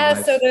tuned in. Yeah,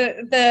 live. So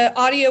the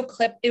audio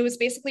clip, it was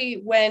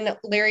basically when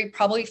Larry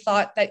probably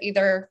thought that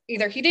either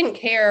he didn't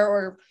care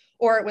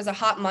or it was a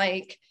hot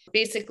mic,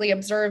 basically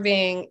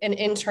observing an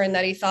intern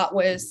that he thought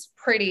was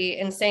pretty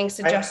and saying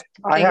suggestions.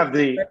 I have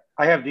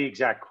the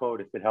exact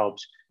quote if it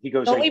helps. He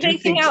goes, "Don't leave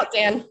anything out,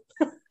 Dan."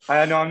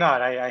 No, I'm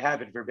not. I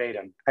have it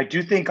verbatim. I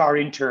do think our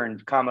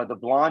intern, the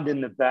blonde in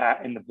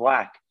the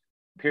black,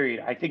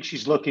 period. I think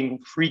she's looking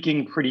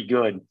freaking pretty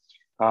good.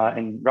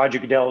 And Roger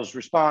Goodell's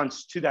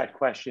response to that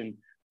question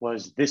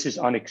was, "This is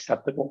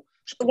unacceptable."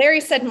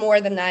 Larry said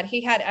more than that.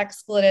 He had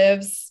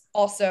expletives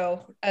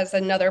also as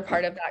another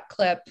part of that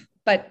clip,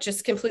 but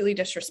just completely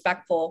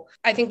disrespectful.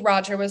 I think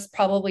Roger was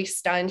probably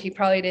stunned. He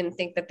probably didn't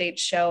think that they'd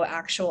show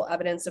actual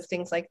evidence of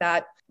things like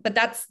that. But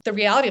that's the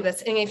reality of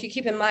this. And if you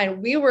keep in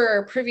mind, we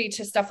were privy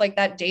to stuff like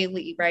that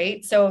daily,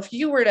 right? So if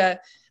you were to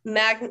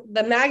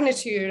the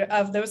magnitude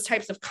of those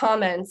types of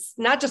comments,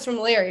 not just from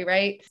Larry,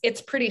 right?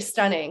 It's pretty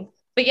stunning.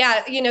 But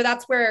yeah,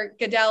 that's where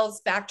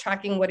Goodell's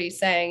backtracking what he's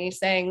saying. He's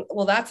saying,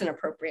 well, that's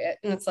inappropriate.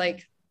 And it's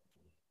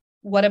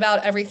what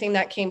about everything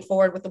that came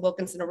forward with the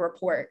Wilkinson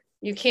report?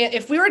 You can't,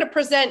 if we were to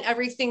present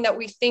everything that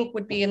we think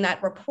would be in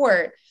that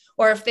report,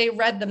 or if they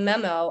read the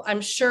memo,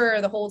 I'm sure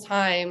the whole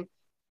time,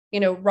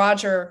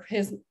 Roger,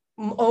 his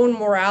own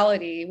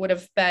morality would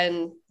have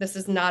been, this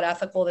is not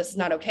ethical. This is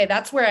not okay.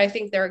 That's where I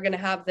think they're going to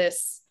have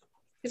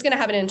he's going to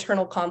have an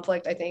internal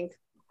conflict, I think.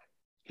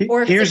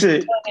 Or here's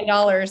 $1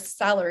 million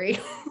salary.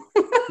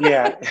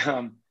 Yeah.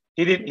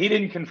 He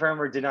didn't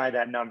confirm or deny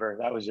that number.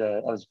 That was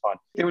fun.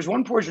 There was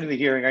one portion of the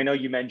hearing. I know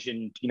you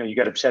mentioned, you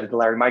got upset at the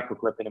Larry Michael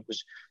clip, and it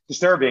was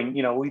disturbing.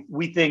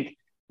 We think, at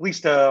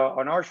least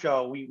on our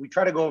show, we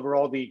try to go over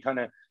all the kind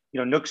of,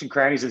 nooks and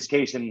crannies of this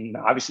case, and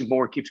obviously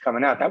more keeps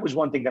coming out. That was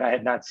one thing that I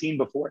had not seen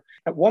before.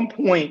 At one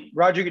point,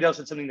 Roger Goodell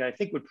said something that I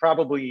think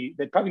probably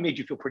made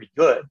you feel pretty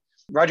good.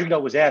 Roger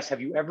Goodell was asked, have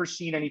you ever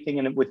seen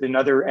anything with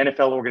another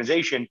NFL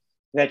organization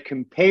that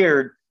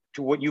compared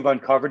to what you've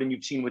uncovered and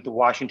you've seen with the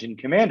Washington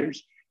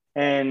Commanders?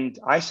 And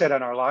I said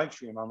on our live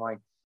stream, I'm like,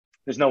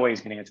 there's no way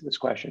he's going to answer this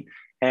question.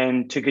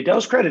 And to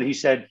Goodell's credit, he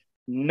said,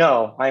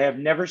 no, I have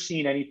never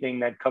seen anything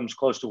that comes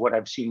close to what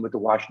I've seen with the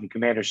Washington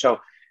Commanders. So,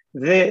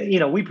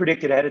 we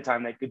predicted ahead of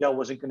time that Goodell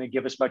wasn't going to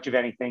give us much of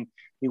anything.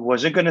 He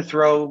wasn't going to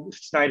throw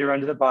Snyder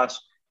under the bus.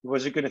 He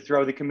wasn't going to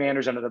throw the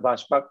Commanders under the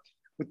bus. But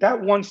with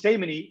that one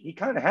statement, he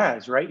kind of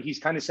has, right? He's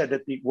kind of said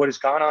that what has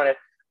gone on at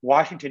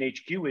Washington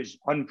HQ is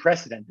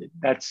unprecedented.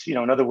 That's,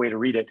 another way to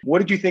read it. What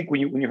did you think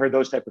when you heard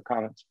those type of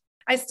comments?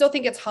 I still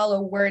think it's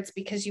hollow words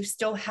because you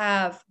still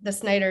have the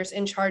Snyders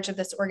in charge of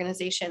this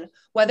organization.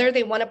 Whether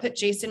they want to put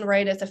Jason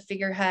Wright as a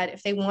figurehead,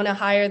 if they want to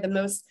hire the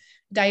most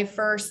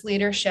diverse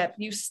leadership,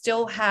 you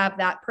still have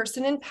that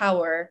person in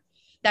power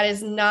that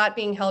is not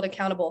being held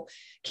accountable.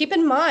 Keep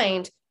in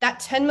mind that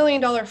 $10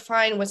 million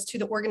fine was to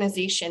the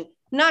organization,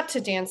 not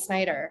to Dan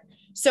Snyder.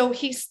 So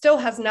he still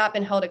has not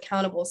been held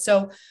accountable.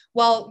 So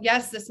while,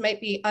 yes, this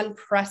might be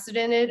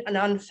unprecedented and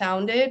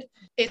unfounded,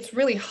 it's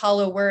really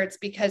hollow words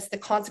because the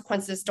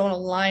consequences don't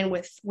align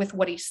with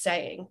what he's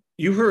saying.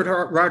 You heard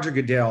Roger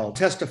Goodell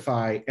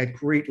testify at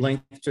great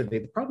length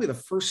today, probably the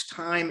first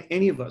time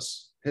any of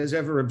us has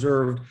ever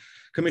observed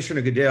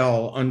Commissioner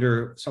Goodell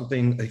under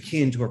something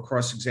akin to a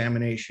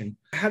cross-examination.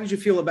 How did you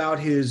feel about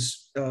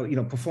his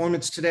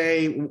performance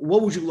today?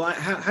 What would you like?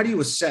 How do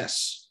you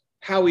assess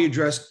how he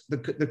addressed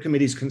the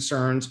committee's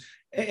concerns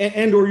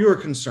and or your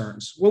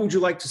concerns? What would you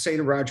like to say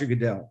to Roger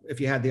Goodell if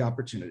you had the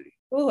opportunity?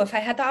 Oh, if I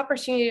had the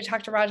opportunity to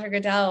talk to Roger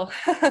Goodell,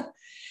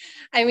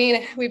 I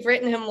mean, we've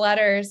written him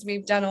letters,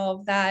 we've done all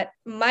of that.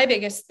 My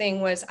biggest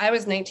thing was I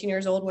was 19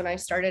 years old when I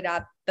started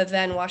at the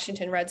then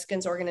Washington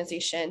Redskins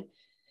organization.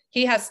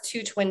 He has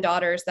 2 twin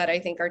daughters that I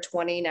think are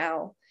 20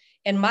 now.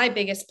 And my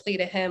biggest plea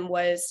to him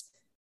was,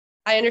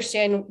 I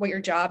understand what your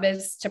job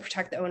is to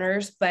protect the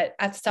owners, but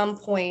at some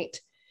point,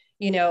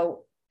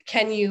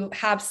 can you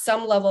have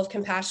some level of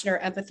compassion or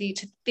empathy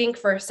to think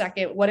for a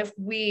second, what if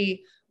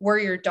we were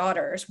your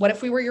daughters? What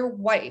if we were your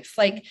wife?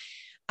 Like,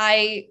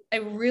 I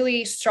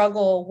really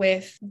struggle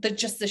with the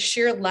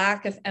sheer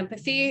lack of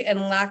empathy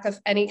and lack of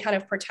any kind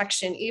of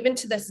protection, even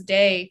to this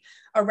day,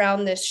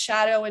 around this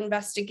shadow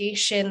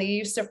investigation, the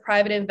use of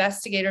private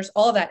investigators,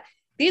 all of that.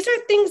 These are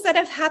things that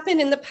have happened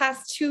in the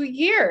past 2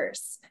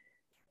 years.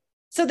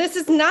 So this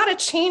is not a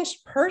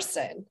changed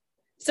person.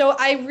 So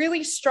I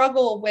really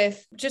struggle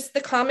with just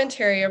the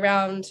commentary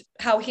around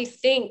how he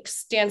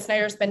thinks Dan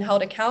Snyder's been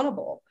held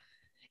accountable,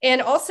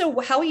 and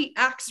also how he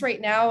acts right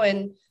now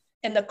and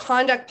the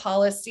conduct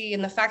policy,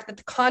 and the fact that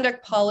the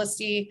conduct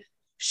policy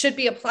should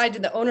be applied to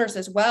the owners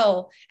as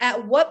well.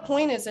 At what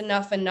point is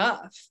enough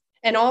enough?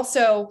 And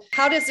also,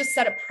 how does this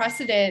set a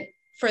precedent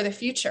for the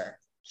future?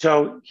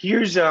 So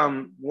here's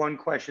one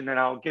question that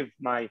I'll give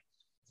my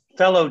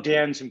fellow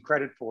Dan some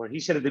credit for. He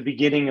said at the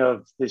beginning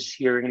of this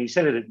hearing, and he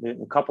said it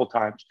a couple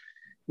times,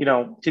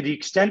 to the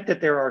extent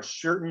that there are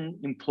certain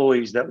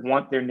employees that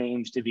want their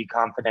names to be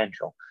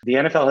confidential, the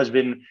NFL has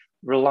been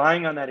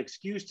relying on that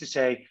excuse to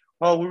say,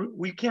 well,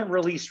 we can't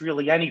release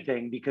really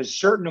anything because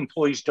certain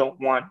employees don't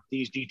want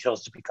these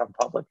details to become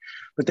public.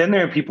 But then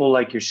there are people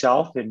like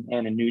yourself and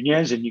Anna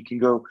Nunez, and you can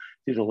go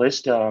through the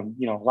list, a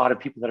lot of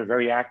people that are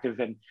very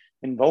active and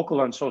vocal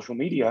on social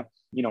media,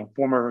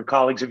 former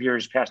colleagues of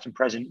yours, past and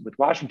present with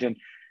Washington,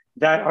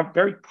 that are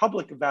very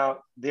public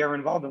about their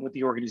involvement with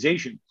the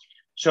organization.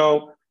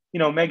 So,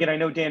 Megan, I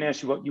know Dan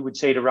asked you what you would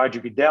say to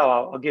Roger Goodell.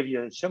 I'll give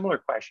you a similar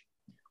question.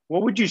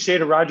 What would you say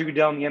to Roger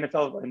Goodell and the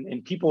NFL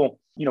and people,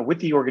 with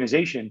the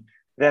organization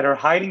that are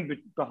hiding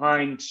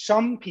behind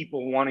some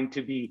people wanting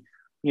to be,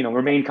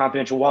 remain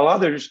confidential while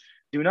others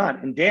do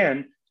not? And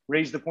Dan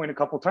raised the point a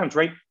couple of times,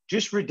 right?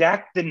 Just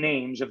redact the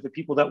names of the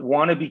people that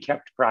want to be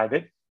kept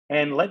private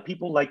and let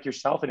people like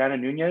yourself and Anna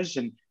Nunez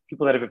and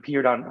people that have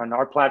appeared on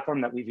our platform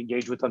that we've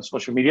engaged with on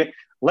social media,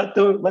 let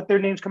their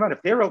names come out.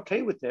 If they're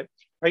okay with it,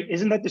 right?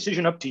 Isn't that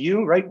decision up to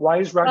you, right? Why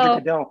is Roger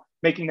Goodell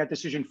making that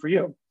decision for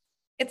you?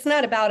 It's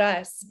not about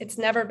us. It's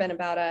never been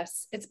about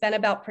us. It's been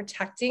about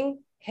protecting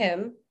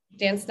him,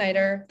 Dan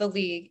Snyder, the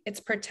league.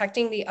 It's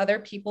protecting the other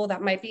people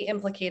that might be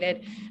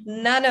implicated.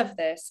 None of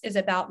this is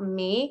about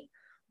me,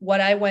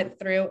 what I went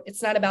through.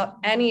 It's not about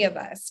any of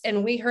us.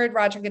 And we heard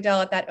Roger Goodell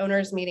at that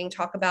owners meeting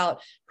talk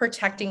about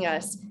protecting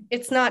us.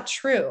 It's not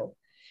true.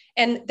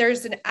 And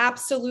there's an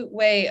absolute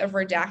way of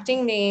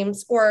redacting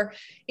names or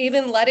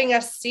even letting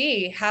us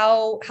see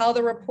how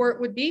the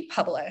report would be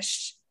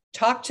published.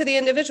 Talk to the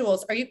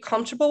individuals. Are you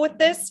comfortable with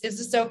this? Is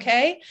this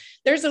okay?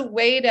 There's a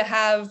way to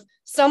have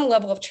some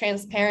level of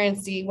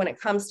transparency when it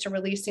comes to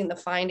releasing the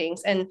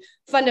findings. And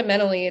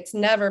fundamentally, it's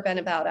never been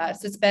about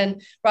us. It's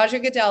been Roger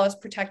Goodell is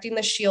protecting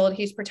the shield.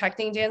 He's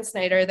protecting Dan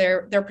Snyder.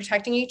 They're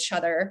protecting each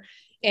other.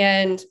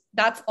 And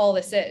that's all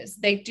this is.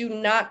 They do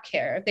not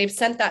care. They've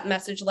sent that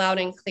message loud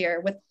and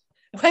clear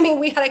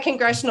we had a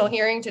congressional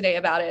hearing today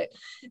about it.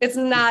 It's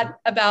not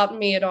about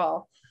me at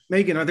all.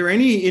 Megan, are there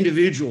any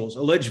individuals,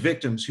 alleged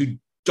victims, who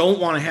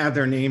don't want to have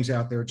their names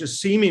out there? Just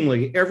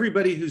seemingly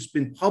everybody who's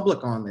been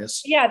public on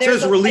this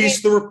says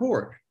release the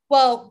report.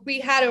 Well, we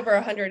had over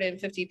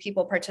 150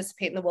 people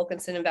participate in the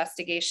Wilkinson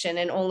investigation,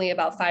 and only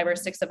about 5 or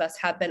 6 of us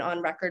have been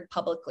on record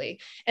publicly.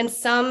 And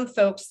some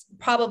folks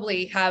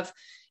probably have,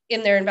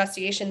 in their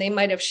investigation, they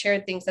might have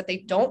shared things that they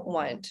don't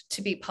want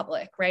to be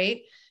public,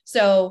 right?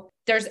 So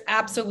there's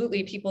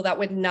absolutely people that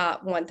would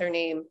not want their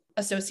name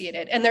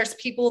associated. And there's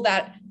people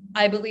that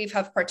I believe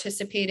have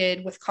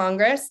participated with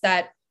Congress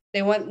that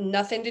they want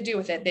nothing to do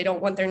with it. They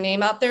don't want their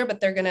name out there, but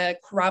they're going to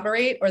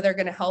corroborate or they're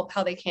going to help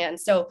how they can.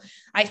 So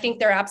I think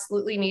there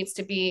absolutely needs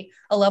to be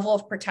a level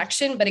of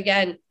protection. But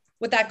again,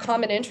 with that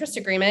common interest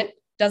agreement,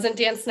 doesn't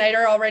Dan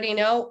Snyder already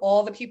know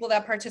all the people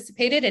that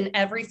participated and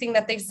everything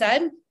that they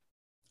said?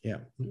 Yeah,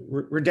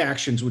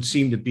 redactions would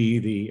seem to be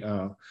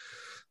the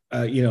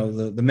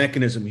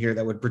mechanism here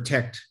that would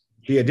protect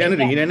the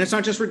identity. Exactly. And it's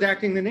not just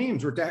redacting the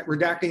names,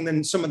 redacting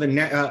then some of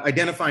the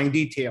identifying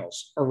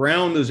details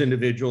around those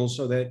individuals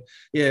so that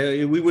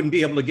we wouldn't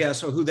be able to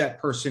guess who that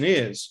person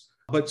is.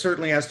 But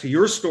certainly as to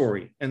your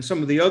story and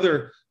some of the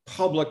other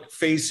public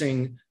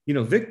facing,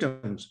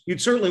 victims,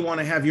 you'd certainly want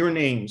to have your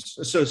names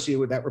associated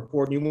with that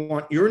report. And you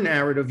want your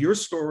narrative, your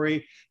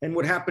story, and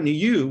what happened to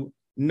you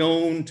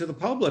known to the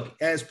public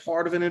as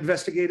part of an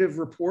investigative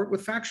report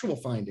with factual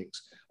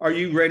findings. Are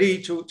you ready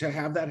to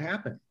have that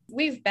happen?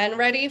 We've been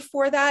ready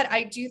for that.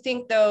 I do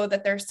think, though,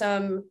 that there's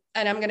some,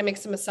 and I'm going to make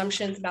some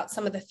assumptions about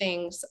some of the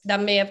things that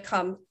may have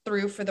come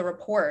through for the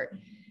report.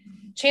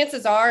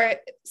 Chances are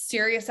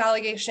serious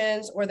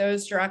allegations or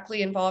those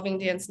directly involving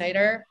Dan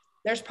Snyder,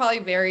 there's probably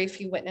very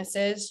few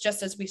witnesses,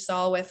 just as we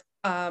saw with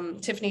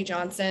Tiffany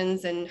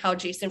Johnson's and how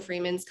Jason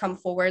Freeman's come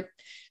forward.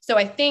 So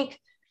I think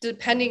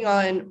depending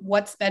on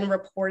what's been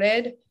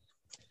reported,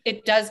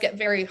 it does get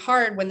very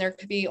hard when there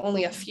could be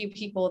only a few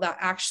people that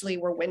actually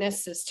were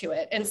witnesses to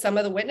it. And some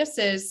of the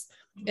witnesses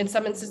in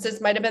some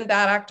instances might have been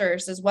bad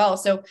actors as well.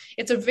 So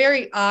it's a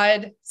very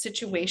odd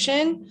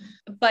situation,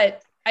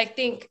 but I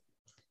think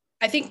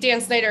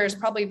Dan Snyder is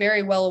probably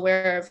very well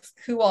aware of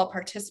who all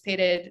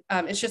participated.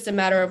 It's just a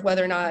matter of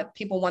whether or not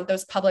people want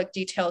those public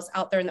details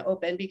out there in the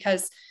open,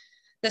 because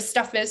this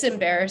stuff is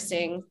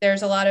embarrassing.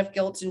 There's a lot of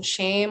guilt and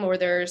shame, or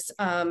there's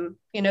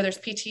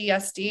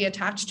PTSD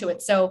attached to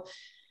it. So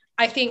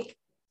I think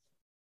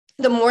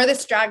the more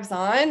this drags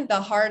on,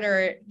 the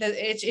harder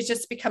it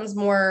just becomes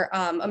more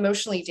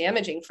emotionally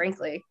damaging,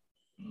 frankly.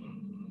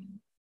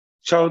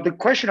 So the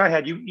question I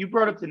had, you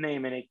brought up the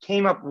name, and it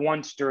came up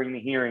once during the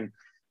hearing.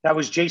 That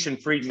was Jason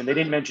Friedman. They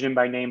didn't mention him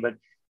by name, but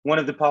one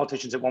of the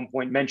politicians at one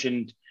point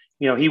mentioned,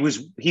 he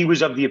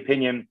was of the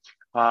opinion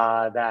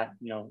that,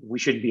 we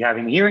shouldn't be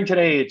having the hearing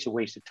today. It's a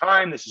waste of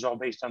time. This is all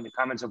based on the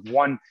comments of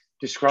one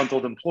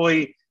disgruntled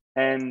employee.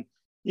 And,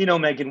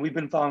 Megan, we've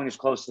been following this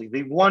closely.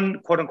 The one,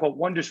 quote unquote,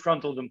 one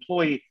disgruntled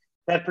employee,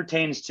 that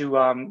pertains to,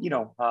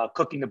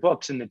 cooking the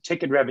books and the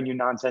ticket revenue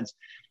nonsense.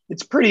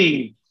 It's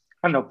pretty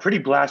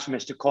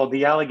blasphemous to call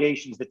the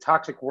allegations, the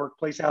toxic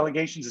workplace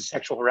allegations, the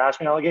sexual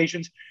harassment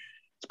allegations.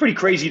 It's pretty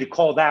crazy to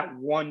call that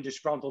one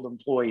disgruntled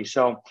employee.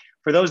 So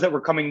for those that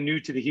were coming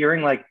new to the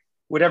hearing, like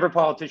whatever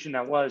politician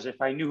that was,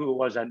 if I knew who it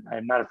was, I'm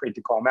not afraid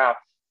to call him out.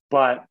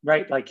 But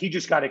right, like he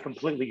just got it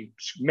completely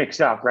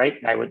mixed up, right?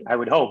 I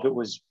would hope it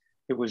was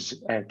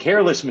a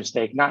careless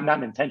mistake, not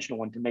an intentional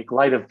one, to make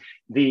light of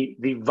the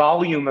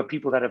volume of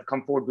people that have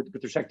come forward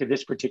with respect to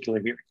this particular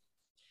hearing.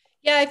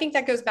 Yeah, I think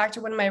that goes back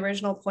to one of my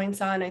original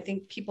points on, I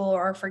think people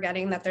are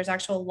forgetting that there's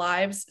actual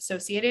lives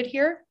associated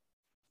here.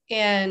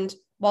 And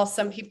while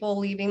some people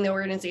leaving the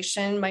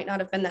organization might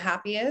not have been the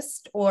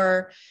happiest,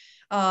 or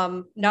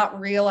not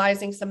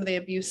realizing some of the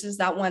abuses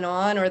that went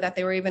on, or that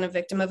they were even a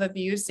victim of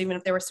abuse, even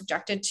if they were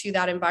subjected to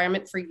that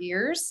environment for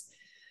years,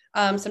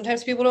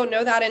 sometimes people don't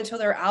know that until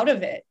they're out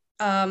of it.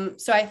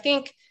 So I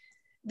think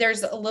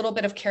there's a little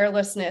bit of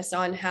carelessness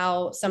on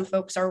how some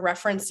folks are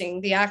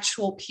referencing the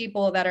actual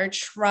people that are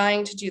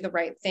trying to do the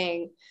right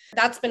thing.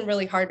 That's been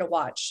really hard to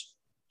watch.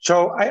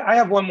 So I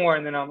have one more,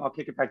 and then I'll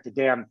kick it back to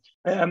Dan.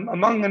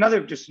 Among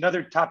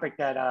another topic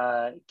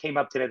that came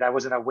up today that I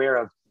wasn't aware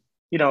of,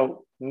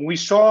 when we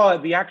saw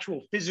the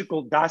actual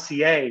physical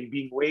dossier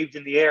being waved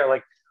in the air,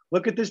 like,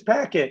 look at this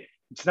packet.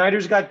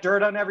 Snyder's got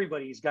dirt on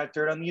everybody. He's got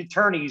dirt on the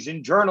attorneys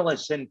and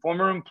journalists and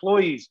former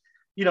employees.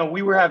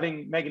 We were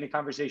having, Megan, a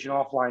conversation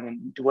offline,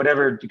 and to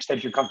whatever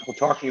extent you're comfortable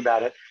talking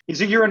about it.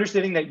 Is it your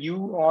understanding that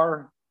you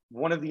are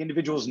one of the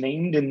individuals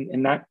named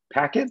in that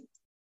packet?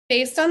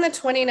 Based on the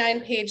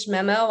 29-page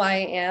memo, I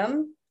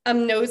am.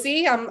 I'm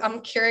nosy. I'm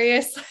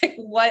curious, like,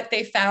 what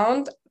they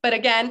found. But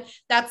again,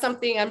 that's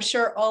something I'm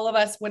sure all of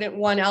us wouldn't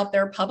want out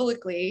there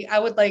publicly. I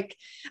would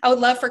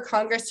love for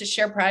Congress to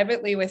share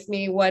privately with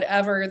me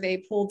whatever they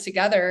pulled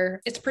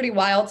together. It's pretty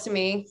wild to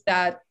me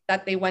that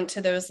they went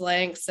to those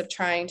lengths of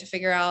trying to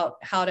figure out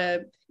how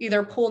to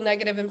either pull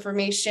negative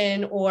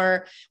information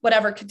or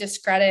whatever could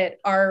discredit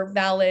our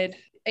valid,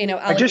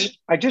 I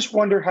just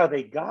wonder how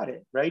they got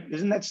it, right?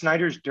 Isn't that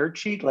Snyder's dirt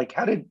sheet? Like,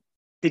 how did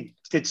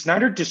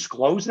Snyder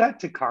disclose that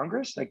to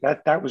Congress? Like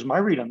that was my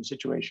read on the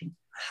situation.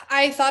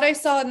 I thought I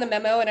saw in the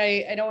memo, and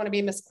I don't want to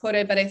be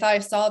misquoted, but I thought I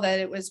saw that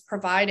it was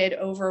provided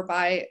over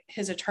by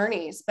his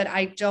attorneys, but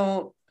I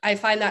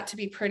find that to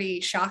be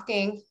pretty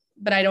shocking,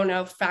 but I don't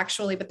know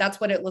factually, but that's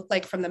what it looked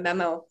like from the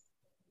memo.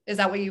 Is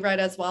that what you read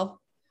as well?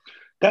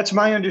 That's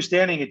my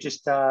understanding. It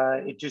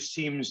just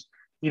seems,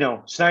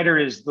 Snyder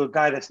is the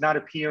guy that's not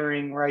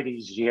appearing, right?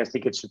 He has to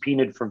get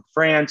subpoenaed from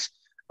France.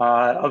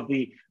 Of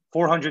the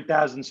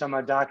 400,000 some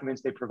odd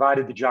documents they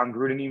provided, the John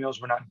Gruden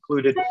emails were not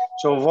included.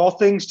 So of all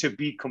things to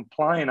be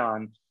compliant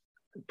on,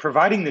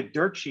 providing the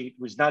dirt sheet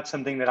was not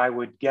something that I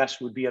would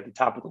guess would be at the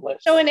top of the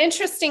list. So an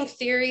interesting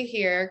theory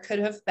here could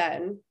have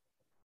been,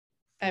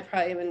 I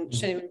probably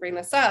shouldn't even bring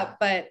this up,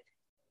 but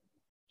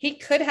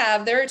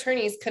their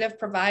attorneys could have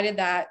provided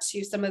that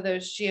to some of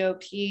those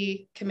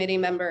GOP committee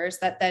members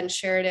that then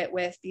shared it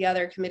with the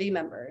other committee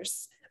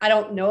members. I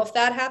don't know if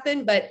that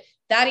happened, but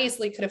that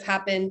easily could have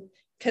happened,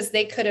 because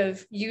they could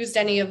have used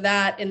any of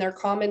that in their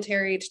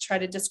commentary to try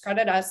to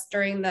discredit us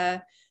during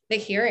the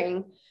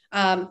hearing.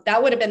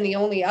 That would have been the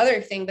only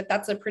other thing, but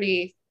that's a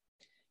pretty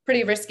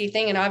risky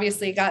thing. And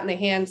obviously it got in the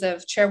hands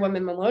of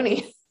Chairwoman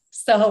Maloney.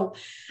 So,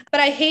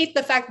 but I hate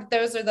the fact that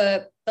those are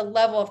the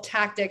level of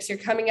tactics. You're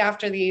coming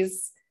after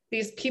these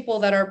people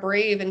that are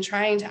brave and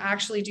trying to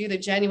actually do the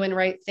genuine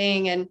right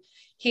thing. And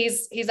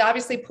he's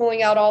obviously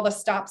pulling out all the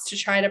stops to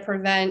try to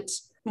prevent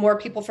more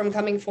people from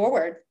coming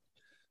forward.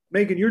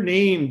 Megan, you're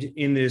named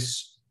in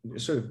this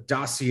sort of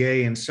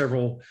dossier in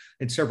several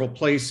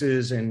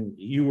places, and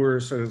you were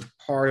sort of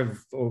part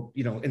of,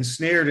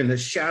 ensnared in the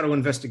shadow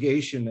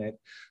investigation that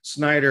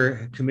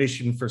Snyder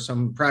commissioned for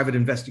some private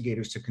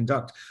investigators to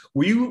conduct.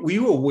 Were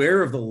you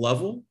aware of the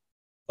level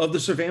of the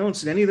surveillance?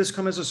 Did any of this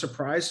come as a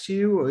surprise to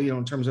you,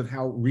 in terms of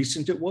how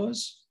recent it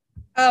was?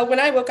 When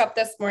I woke up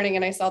this morning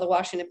and I saw the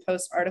Washington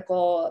Post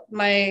article,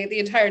 the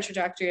entire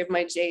trajectory of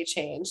my day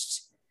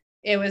changed.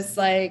 It was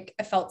like,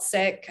 I felt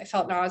sick. I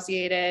felt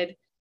nauseated.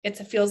 It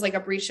feels like a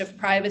breach of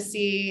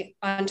privacy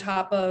on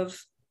top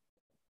of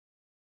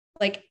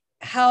like,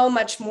 how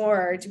much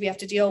more do we have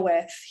to deal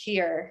with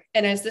here?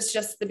 And is this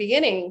just the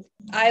beginning?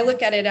 I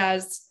look at it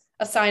as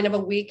a sign of a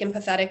weak and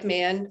pathetic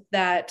man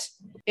that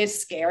is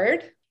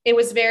scared. I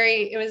wouldn't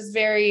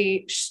say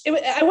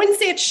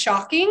it's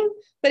shocking,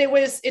 but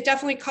it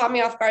definitely caught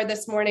me off guard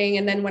this morning.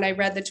 And then when I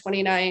read the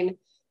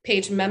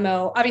 29-page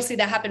memo, obviously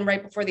that happened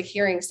right before the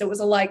hearing. So it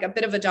was a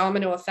bit of a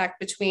domino effect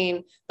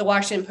between the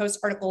Washington Post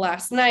article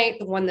last night,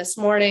 the one this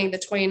morning, the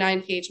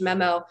 29-page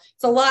memo.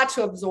 It's a lot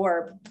to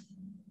absorb.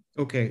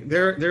 Okay,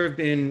 there have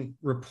been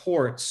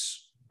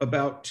reports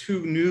about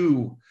two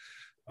new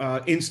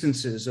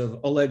instances of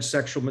alleged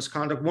sexual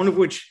misconduct, one of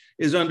which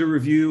is under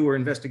review or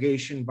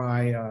investigation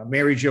by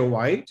Mary Jo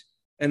White.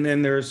 And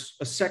then there's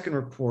a second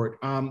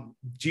report.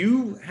 Do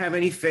you have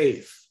any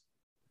faith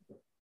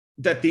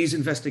that these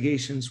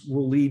investigations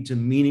will lead to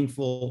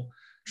meaningful,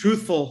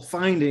 truthful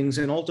findings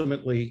and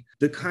ultimately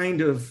the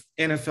kind of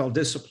NFL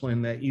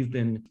discipline that you've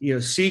been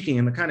seeking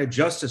and the kind of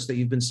justice that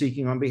you've been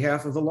seeking on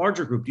behalf of the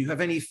larger group? Do you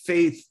have any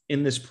faith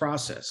in this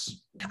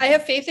process? I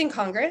have faith in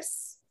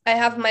Congress. I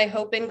have my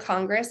hope in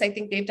Congress. I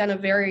think they've done a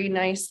very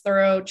nice,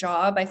 thorough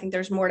job. I think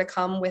there's more to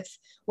come with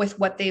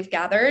what they've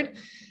gathered.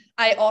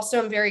 I also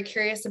am very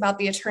curious about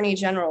the attorney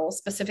general,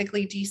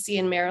 specifically DC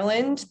and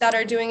Maryland, that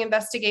are doing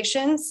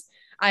investigations.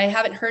 I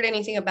haven't heard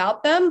anything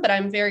about them, but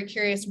I'm very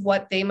curious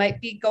what they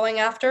might be going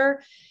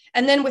after.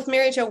 And then with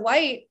Mary Jo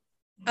White,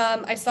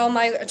 I saw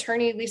my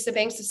attorney, Lisa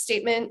Banks'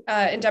 statement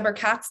in Deborah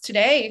Katz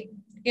today.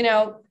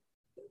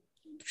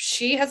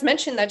 She has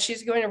mentioned that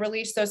she's going to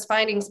release those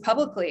findings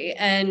publicly.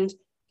 And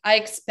I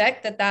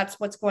expect that that's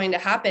what's going to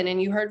happen. And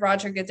you heard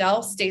Roger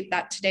Goodell state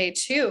that today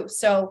too.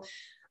 So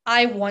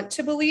I want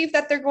to believe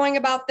that they're going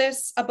about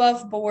this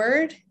above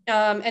board.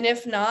 And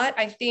if not,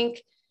 I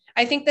think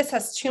this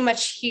has too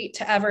much heat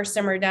to ever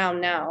simmer down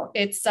now.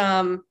 It's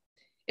a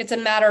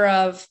matter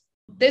of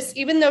this,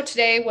 even though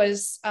today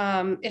was,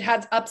 it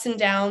had ups and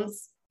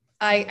downs.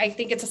 I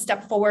think it's a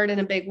step forward in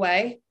a big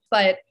way,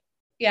 but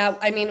yeah,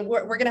 I mean,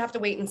 we're going to have to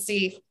wait and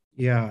see.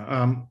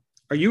 Yeah.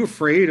 Are you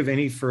afraid of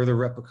any further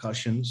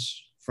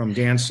repercussions from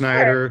Dan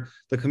Snyder, Sure.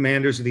 the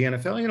commanders of the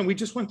NFL? We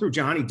just went through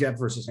Johnny Depp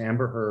versus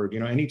Amber Heard.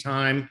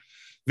 Anytime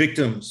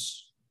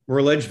victims or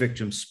alleged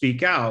victims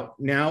speak out,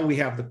 now we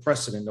have the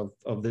precedent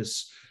of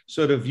this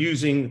sort of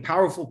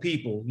powerful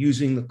people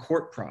using the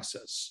court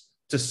process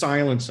to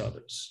silence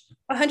others.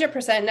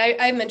 100%. And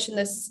I mentioned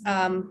this,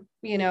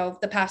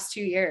 the past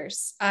 2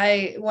 years.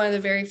 One of the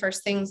very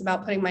first things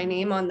about putting my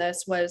name on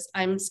this was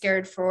I'm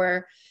scared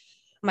for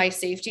my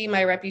safety,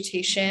 my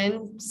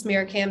reputation,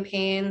 smear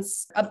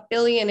campaigns, a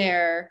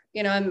billionaire,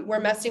 we're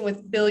messing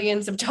with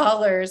billions of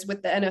dollars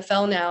with the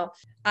NFL now.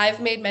 I've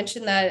made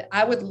mention that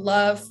I would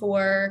love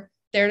for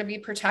there to be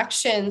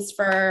protections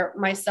for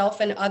myself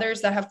and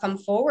others that have come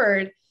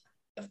forward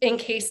in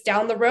case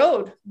down the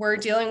road we're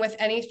dealing with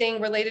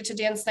anything related to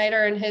Dan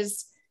Snyder and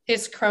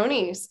his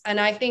cronies. And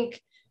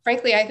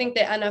frankly, I think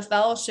the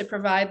NFL should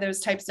provide those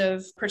types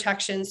of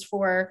protections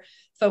for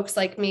folks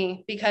like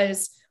me,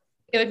 because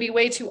it would be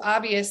way too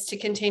obvious to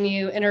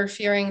continue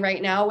interfering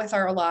right now with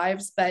our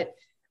lives. But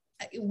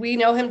we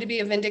know him to be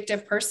a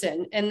vindictive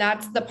person. And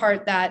that's the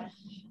part that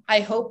I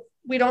hope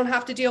we don't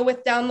have to deal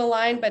with down the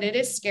line, but it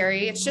is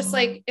scary. It's just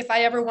like, if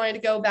I ever wanted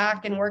to go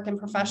back and work in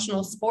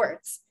professional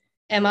sports,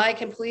 am I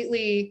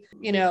completely,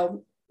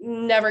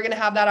 never going to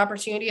have that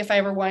opportunity if I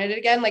ever wanted it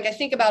again? I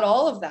think about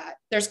all of that.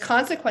 There's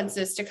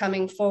consequences to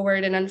coming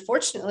forward. And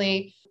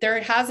unfortunately, there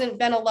hasn't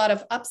been a lot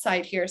of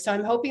upside here. So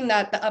I'm hoping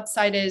that the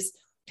upside is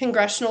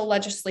congressional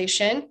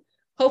legislation.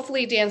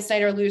 Hopefully Dan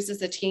Snyder loses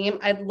the team.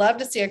 I'd love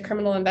to see a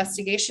criminal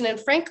investigation. And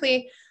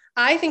frankly,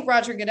 I think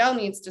Roger Goodell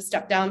needs to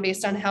step down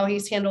based on how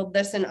he's handled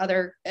this in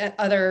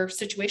other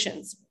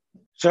situations.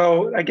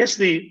 So I guess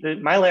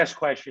my last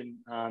question,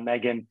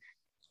 Megan,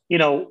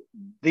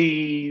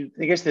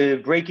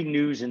 the breaking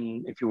news,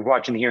 and if you were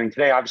watching the hearing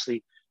today,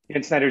 obviously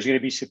Dan Snyder is going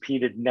to be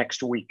subpoenaed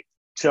next week.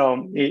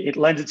 So it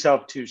lends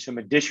itself to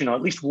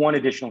at least one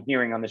additional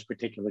hearing on this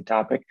particular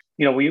topic.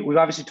 We've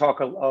obviously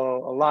talked a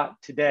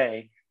lot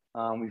today.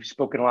 We've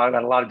spoken a lot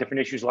about a lot of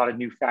different issues, a lot of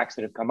new facts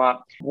that have come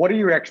up. What are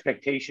your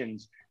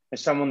expectations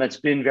as someone that's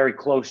been very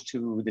close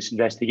to this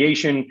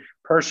investigation,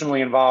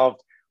 personally involved?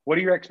 What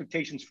are your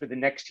expectations for the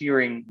next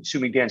hearing,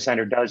 assuming Dan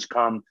Snyder does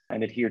come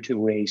and adhere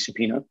to a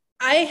subpoena?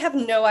 I have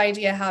no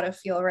idea how to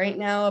feel right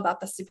now about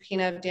the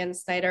subpoena of Dan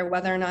Snyder,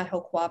 whether or not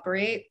he'll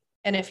cooperate.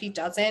 And if he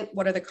doesn't,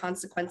 what are the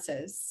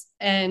consequences?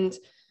 And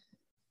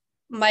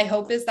my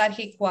hope is that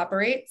he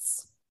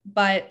cooperates.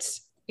 But,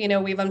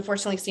 we've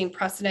unfortunately seen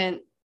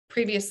precedent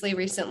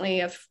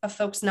recently of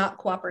folks not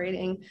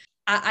cooperating.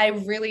 I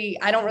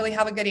don't really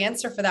have a good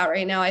answer for that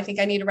right now. I think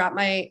I need to wrap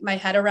my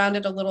head around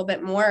it a little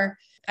bit more.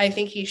 I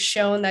think he's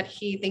shown that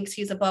he thinks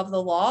he's above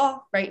the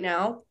law right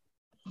now.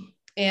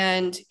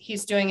 And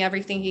he's doing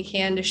everything he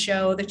can to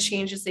show the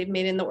changes they've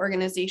made in the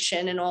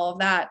organization and all of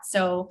that.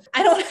 So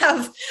I don't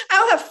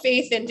have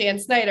faith in Dan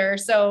Snyder.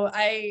 So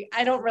I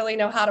don't really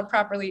know how to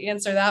properly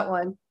answer that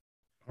one.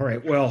 All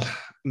right. Well,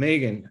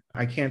 Megan,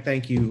 I can't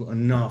thank you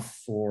enough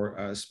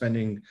for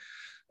spending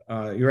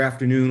your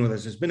afternoon with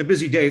us. It's been a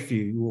busy day for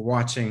you. You were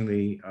watching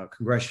the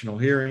congressional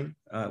hearing,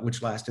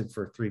 which lasted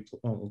for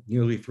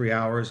nearly 3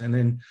 hours, and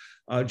then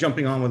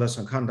jumping on with us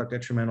on Conduct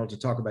Detrimental to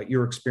talk about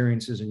your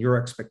experiences and your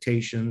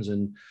expectations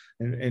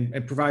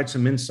and provide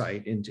some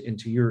insight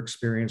into your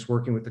experience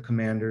working with the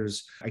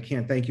commanders. I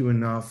can't thank you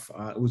enough.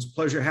 It was a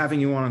pleasure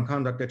having you on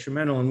Conduct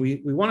Detrimental, and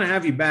we want to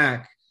have you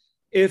back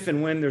if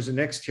and when there's a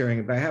next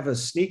hearing. But I have a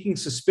sneaking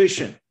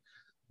suspicion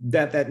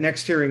that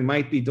next hearing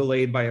might be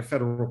delayed by a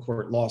federal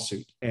court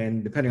lawsuit.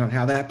 And depending on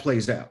how that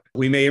plays out,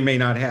 we may or may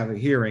not have a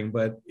hearing,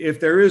 but if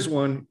there is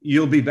one,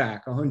 you'll be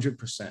back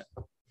 100%.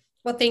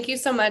 Well, thank you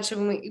so much.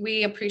 And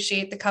we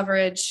appreciate the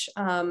coverage.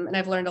 And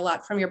I've learned a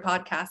lot from your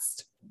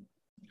podcast.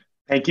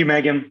 Thank you,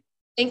 Megan.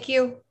 Thank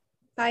you.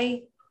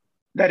 Bye.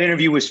 That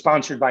interview was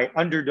sponsored by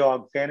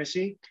Underdog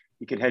Fantasy.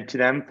 You can head to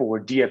them for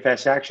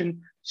DFS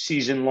action,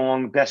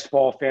 season-long best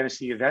ball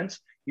fantasy events.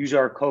 Use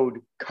our code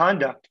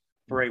CONDUCT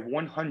for a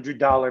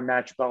 $100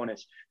 match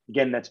bonus.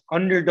 Again, that's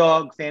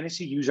Underdog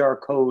Fantasy. Use our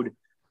code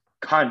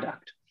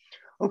CONDUCT.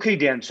 Okay,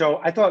 Dan.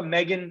 So I thought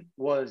Megan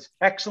was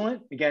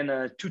excellent. Again,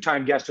 a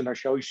two-time guest on our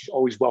show. She's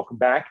always welcome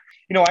back.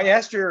 I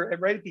asked her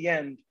right at the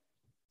end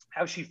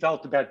how she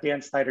felt about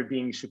Dan Snyder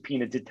being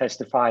subpoenaed to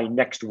testify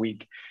next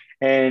week.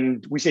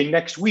 And we say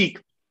next week.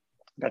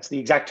 That's the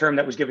exact term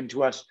that was given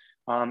to us,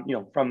 from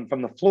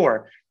the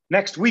floor.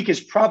 Next week is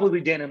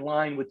probably, Dan, in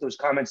line with those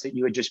comments that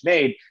you had just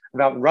made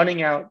about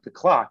running out the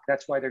clock.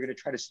 That's why they're going to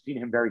try to subpoena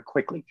him very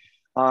quickly.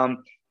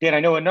 Dan, I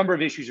know a number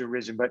of issues have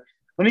risen, but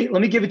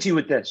let me give it to you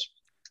with this.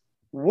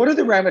 What are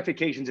the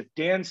ramifications if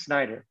Dan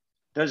Snyder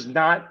does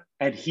not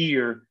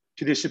adhere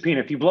to this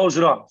subpoena? If he blows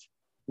it off,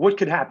 what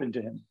could happen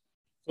to him?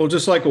 Well,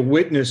 just like a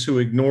witness who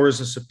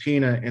ignores a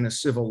subpoena in a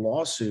civil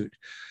lawsuit,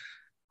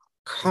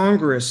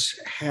 Congress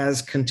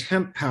has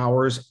contempt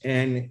powers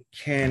and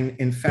can,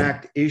 in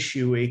fact,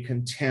 issue a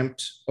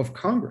contempt of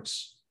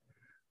Congress,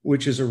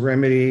 which is a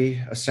remedy,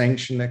 a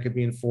sanction that could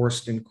be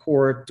enforced in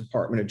court,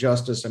 Department of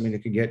Justice. I mean,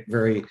 it could get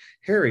very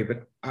hairy,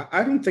 but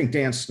I don't think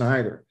Dan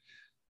Snyder,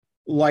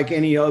 like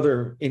any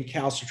other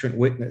incalcitrant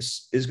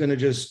witness, is going to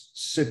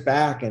just sit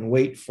back and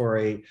wait for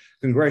a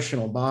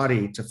congressional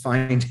body to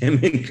find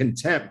him in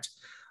contempt.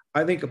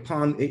 I think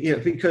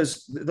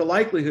because the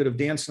likelihood of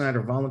Dan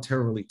Snyder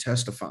voluntarily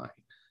testifying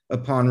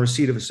upon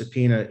receipt of a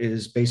subpoena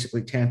is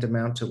basically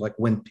tantamount to like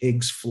when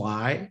pigs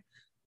fly.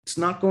 It's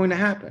not going to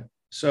happen.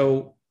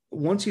 So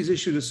once he's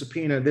issued a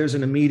subpoena, there's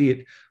an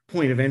immediate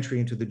point of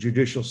entry into the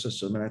judicial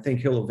system. And I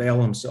think he'll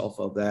avail himself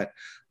of that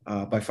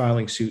by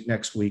filing suit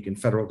next week in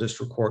federal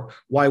district court.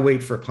 Why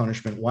wait for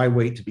punishment? Why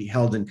wait to be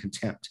held in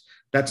contempt?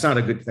 That's not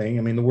a good thing.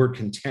 I mean, the word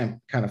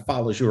contempt kind of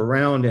follows you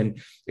around, and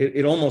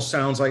it almost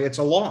sounds like it's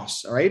a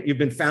loss, all right? You've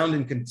been found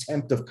in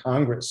contempt of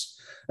Congress.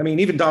 I mean,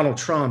 even Donald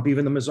Trump,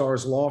 even the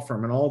Mazars law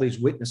firm, and all these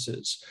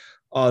witnesses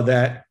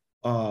that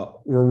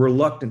were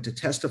reluctant to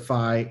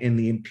testify in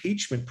the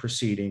impeachment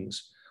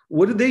proceedings,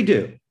 what did they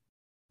do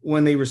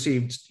when they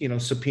received,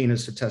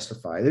 subpoenas to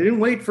testify? They didn't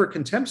wait for a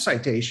contempt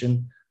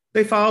citation.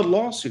 They filed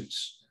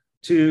lawsuits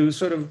to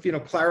sort of,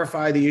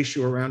 clarify the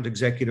issue around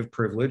executive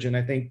privilege. And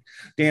I think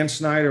Dan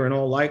Snyder, in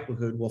all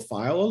likelihood, will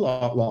file a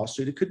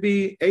lawsuit. It could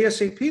be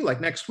ASAP, like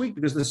next week,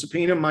 because the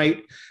subpoena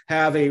might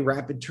have a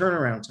rapid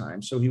turnaround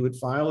time. So he would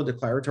file a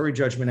declaratory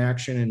judgment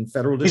action in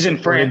federal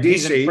district court in DC.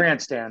 He's in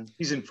France, Dan.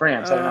 He's in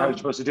France. I don't know how he's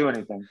supposed to do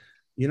anything.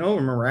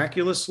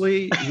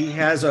 Miraculously, he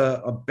has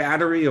a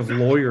battery of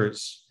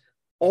lawyers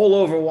all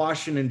over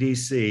Washington,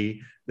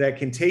 D.C., that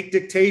can take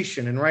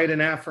dictation and write an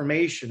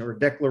affirmation or a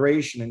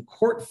declaration and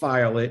court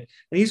file it.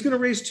 And he's going to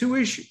raise two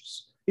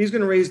issues. He's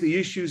going to raise the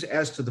issues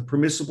as to the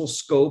permissible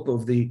scope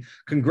of the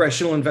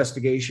congressional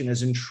investigation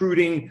as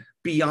intruding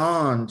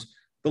beyond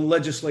the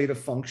legislative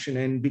function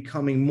and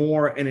becoming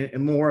more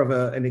of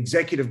an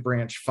executive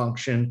branch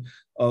function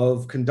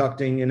of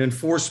conducting an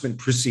enforcement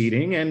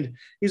proceeding. And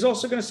he's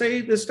also going to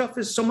say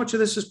so much of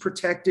this is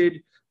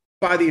protected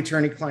by the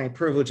attorney-client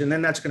privilege. And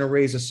then that's going to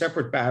raise a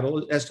separate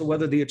battle as to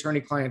whether the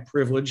attorney-client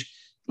privilege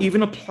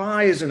even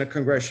applies in a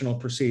congressional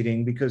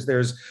proceeding, because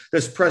there's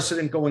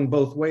precedent going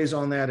both ways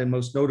on that. And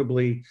most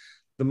notably,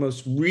 the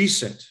most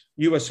recent,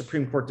 U.S.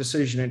 Supreme Court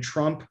decision in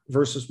Trump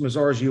versus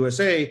Mazars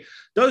USA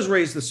does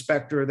raise the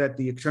specter that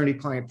the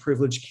attorney-client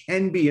privilege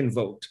can be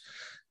invoked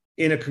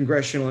in a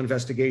congressional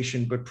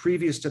investigation. But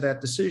previous to that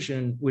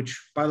decision,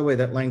 which, by the way,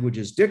 that language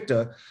is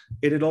dicta,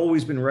 it had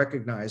always been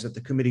recognized that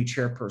the committee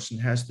chairperson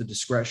has the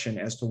discretion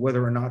as to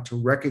whether or not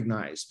to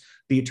recognize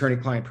the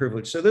attorney-client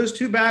privilege. So those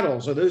two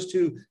battles, or those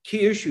two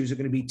key issues, are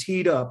going to be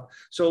teed up.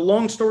 So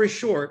long story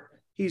short,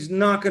 he's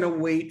not going to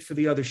wait for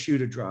the other shoe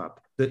to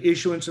drop. The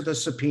issuance of the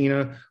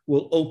subpoena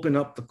will open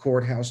up the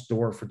courthouse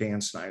door for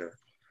Dan Snyder.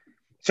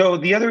 So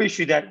the other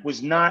issue that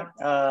was not,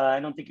 I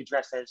don't think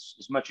addressed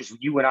as much as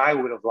you and I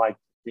would have liked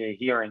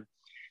hearing,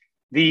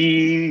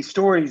 the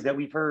stories that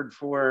we've heard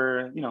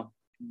for,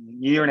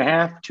 year and a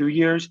half, 2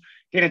 years.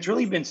 And it's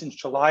really been since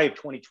July of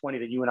 2020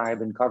 that you and I have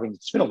been covering.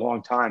 It's been a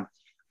long time.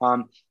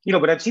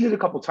 But I've seen it a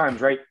couple of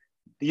times, right?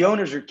 The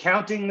owners are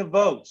counting the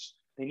votes.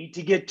 They need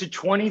to get to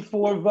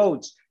 24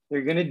 votes.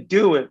 They're going to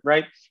do it,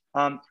 right?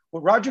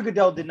 What Roger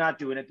Goodell did not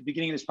do, and at the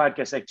beginning of this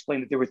podcast, I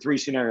explained that there were three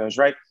scenarios,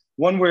 right?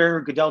 One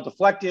where Goodell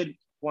deflected,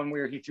 one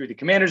where he threw the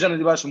Commanders under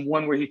the bus, and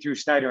one where he threw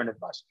Snyder under the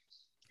bus.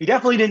 He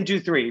definitely didn't do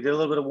three. He did a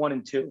little bit of 1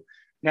 and 2.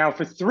 Now,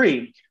 for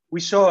 3, we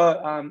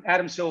saw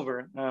Adam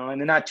Silver in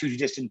the not too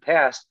distant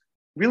past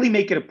really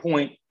make it a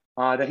point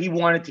that he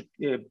wanted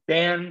to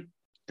ban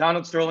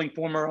Donald Sterling,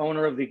 former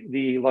owner of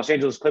the Los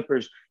Angeles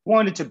Clippers,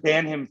 wanted to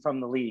ban him from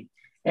the league.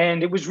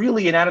 And it was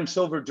really an Adam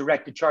Silver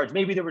directed charge.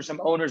 Maybe there were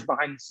some owners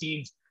behind the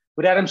scenes,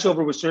 but Adam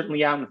Silver was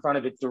certainly out in front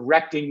of it,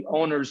 directing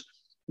owners,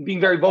 being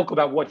very vocal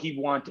about what he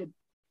wanted.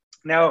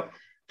 Now,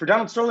 for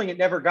Donald Sterling, it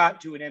never got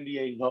to an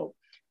NBA vote.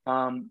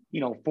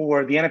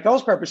 For the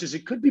NFL's purposes,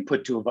 it could be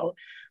put to a vote,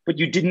 but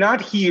you did not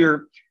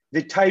hear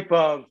the type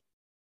of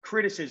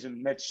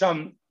criticism that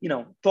some,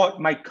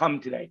 thought might come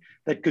today,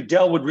 that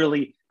Goodell would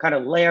really kind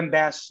of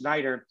lambast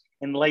Snyder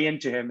and lay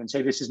into him and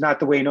say, this is not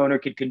the way an owner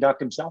could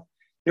conduct himself.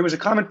 There was a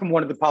comment from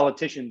one of the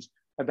politicians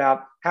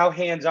about how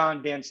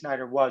hands-on Dan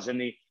Snyder was.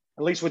 And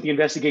at least what the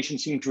investigation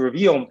seemed to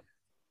reveal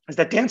is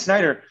that Dan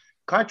Snyder,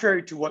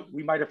 contrary to what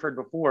we might have heard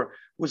before,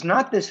 was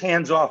not this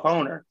hands-off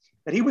owner,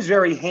 that he was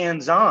very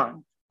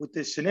hands-on with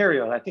this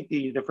scenario. I think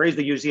the phrase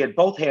they used, he had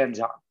both hands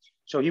on.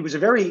 So he was a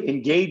very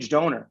engaged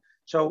owner.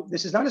 So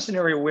this is not a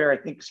scenario where I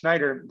think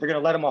Snyder, they're going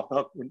to let him off the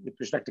hook with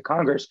respect to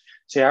Congress,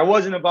 say, I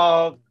wasn't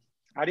involved,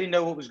 I didn't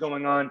know what was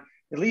going on.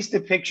 At least the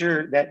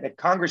picture that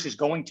Congress is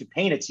going to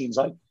paint, it seems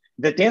like,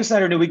 that Dan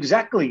Snyder knew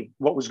exactly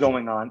what was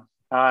going on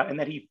and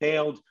that he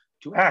failed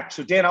to act.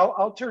 So Dan,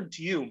 I'll turn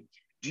to you.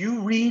 Do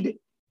you read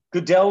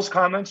Goodell's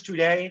comments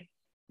today?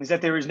 Is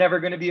that there is never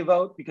going to be a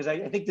vote? Because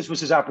I think this was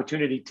his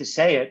opportunity to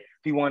say it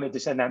if he wanted to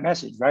send that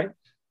message, right?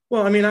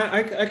 Well, I mean,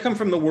 I come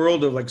from the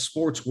world of like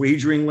sports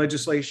wagering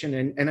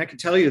legislation, and I can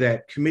tell you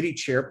that committee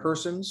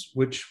chairpersons,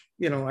 which,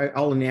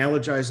 I'll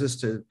analogize this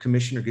to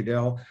Commissioner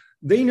Goodell,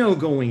 they know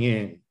going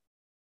in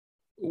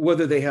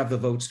whether they have the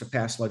votes to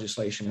pass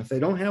legislation. If they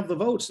don't have the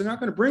votes, they're not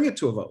going to bring it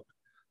to a vote.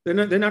 They're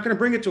not going to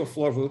bring it to a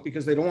floor vote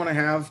because they don't want to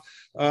have,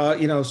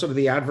 sort of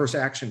the adverse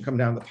action come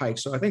down the pike.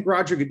 So I think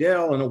Roger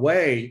Goodell, in a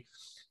way,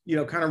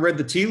 kind of read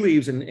the tea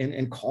leaves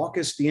and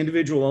caucused the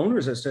individual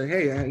owners as to,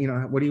 hey,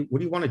 what do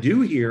you want to do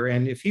here?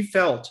 And if he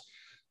felt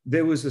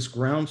there was this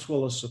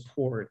groundswell of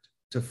support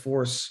to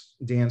force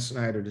Dan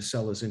Snyder to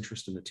sell his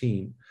interest in the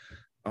team,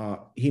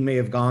 he may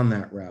have gone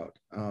that route.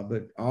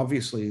 But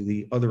obviously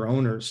the other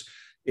owners,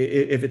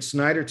 if it's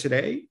Snyder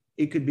today,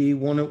 it could be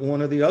one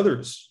of the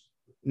others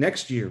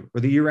next year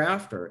or the year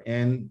after.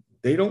 And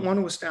they don't want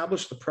to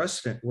establish the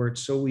precedent where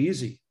it's so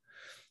easy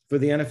for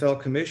the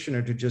NFL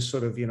commissioner to just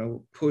sort of,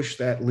 push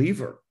that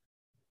lever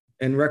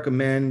and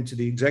recommend to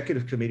the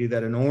executive committee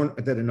that an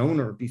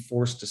owner be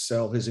forced to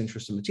sell his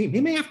interest in the team.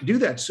 He may have to do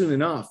that soon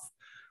enough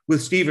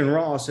with Stephen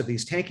Ross if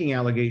these tanking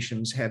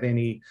allegations have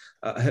any,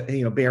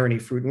 bear any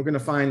fruit. And we're going to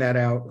find that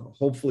out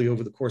hopefully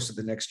over the course of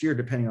the next year,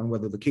 depending on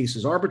whether the case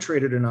is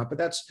arbitrated or not. But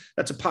that's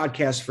a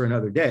podcast for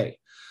another day.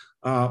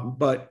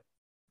 But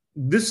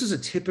this is a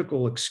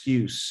typical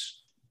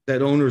excuse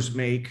that owners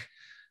make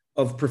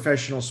of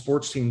professional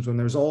sports teams when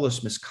there's all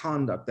this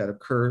misconduct that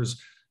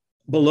occurs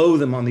below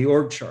them on the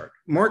org chart.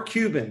 Mark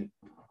Cuban,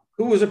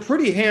 who was a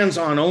pretty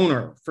hands-on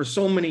owner for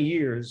so many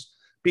years,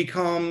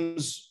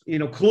 becomes,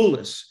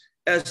 clueless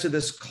as to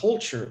this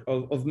culture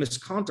of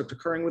misconduct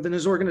occurring within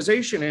his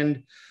organization.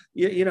 And,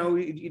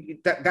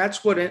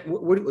 that's what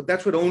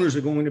owners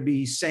are going to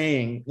be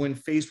saying when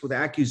faced with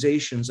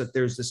accusations that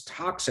there's this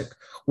toxic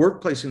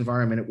workplace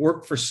environment. It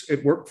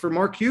worked for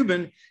Mark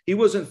Cuban. He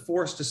wasn't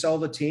forced to sell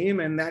the team,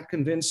 and that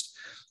convinced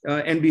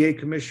NBA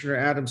Commissioner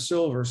Adam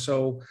Silver.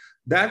 So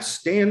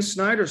that's Dan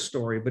Snyder's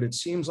story, but it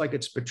seems like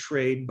it's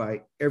betrayed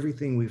by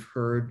everything we've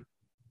heard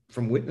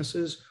from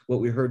witnesses, what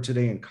we heard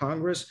today in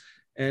Congress,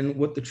 and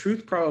what the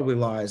truth probably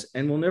lies.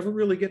 And we'll never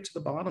really get to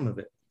the bottom of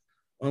it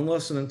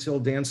unless and until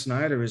Dan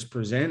Snyder is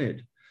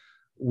presented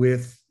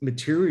with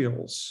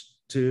materials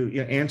to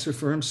answer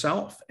for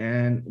himself.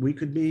 And we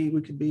could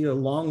be a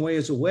long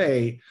ways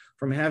away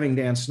from having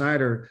Dan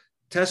Snyder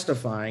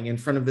testifying in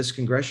front of this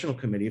congressional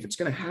committee. If it's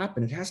going to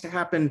happen, it has to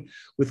happen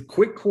with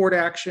quick court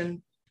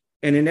action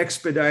and an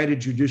expedited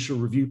judicial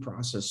review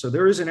process. So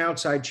there is an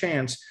outside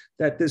chance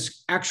that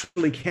this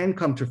actually can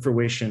come to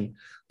fruition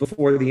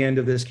before the end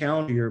of this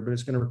calendar year, but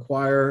it's going to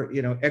require,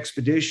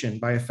 expedition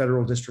by a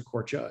federal district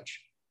court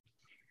judge.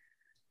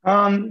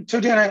 So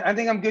Dan, I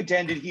think I'm good to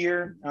end it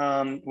here.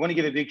 I want to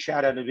give a big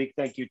shout out and a big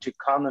thank you to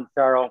Colin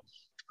Farrell,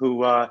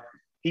 who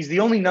he's the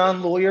only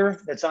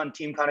non-lawyer that's on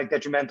Team Conduct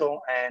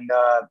Detrimental. And,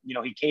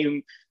 he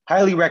came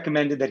highly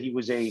recommended that he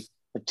was a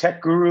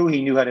tech guru.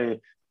 He knew how to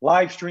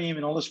live stream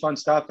and all this fun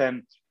stuff.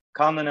 And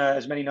Colin,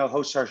 as many know,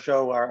 hosts our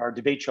show, our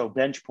debate show,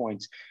 Bench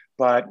Points.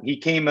 But he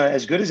came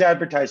as good as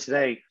advertised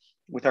today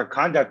with our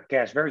Conduct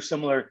cast, very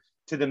similar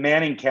to the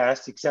Manning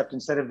cast, except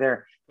instead of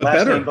their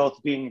last name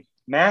both being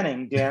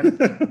Manning, Dan,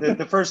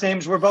 the first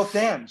names were both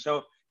Dan.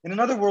 So in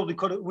another world,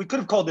 we could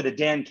have called it a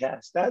Dan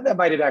cast. That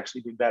might have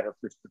actually been better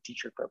for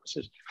t-shirt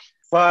purposes.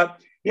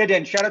 But yeah,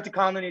 Dan, shout out to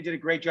Colin. He did a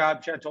great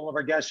job. Shout out to all of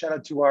our guests. Shout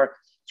out to as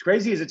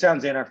crazy as it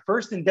sounds, Dan, our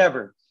first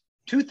endeavor,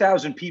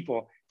 2,000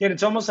 people. Dan,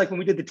 it's almost like when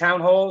we did the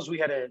town halls, we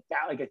had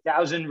like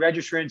 1,000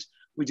 registrants.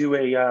 We do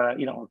a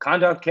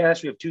Conduct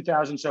cast. We have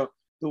 2,000. So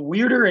the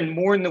weirder and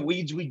more in the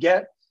weeds we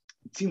get,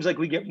 it seems like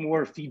we get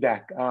more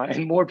feedback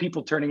and more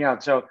people turning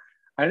out. So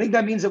I think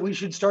that means that we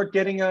should start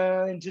getting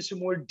into some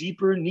more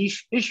deeper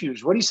niche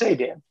issues. What do you say,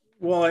 Dan?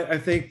 Well, I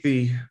think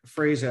the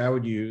phrase that I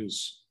would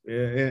use,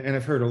 and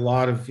I've heard a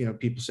lot of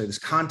people say this,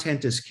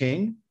 content is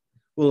king.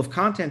 Well, if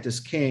content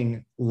is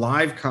king,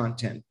 live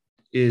content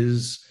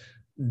is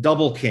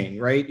double king,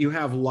 right? You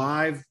have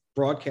live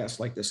broadcasts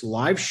like this,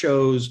 live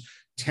shows,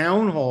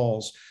 town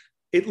halls.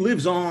 It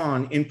lives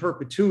on in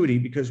perpetuity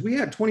because we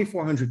had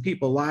 2,400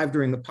 people live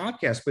during the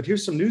podcast. But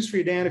here's some news for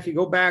you, Dan. If you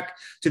go back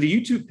to the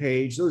YouTube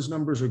page, those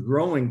numbers are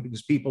growing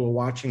because people are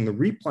watching the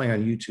replay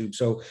on YouTube.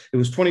 So it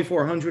was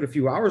 2,400 a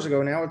few hours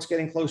ago. Now it's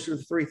getting closer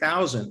to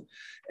 3,000.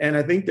 And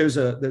I think there's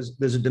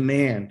a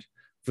demand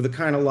for the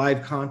kind of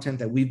live content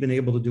that we've been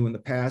able to do in the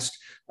past,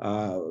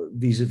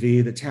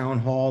 vis-a-vis the town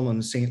hall and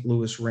the St.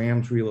 Louis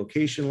Rams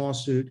relocation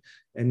lawsuit,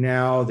 and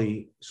now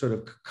the sort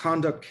of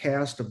conduct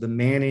cast of the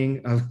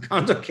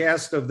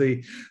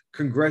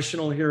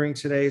congressional hearing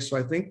today. So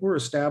I think we're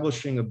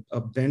establishing a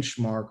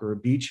benchmark or a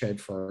beachhead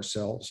for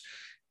ourselves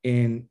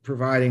in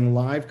providing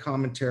live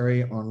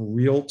commentary on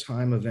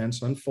real-time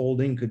events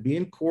unfolding, could be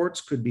in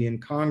courts, could be in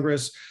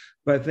Congress,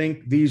 but I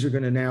think these are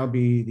going to now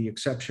be the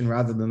exception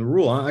rather than the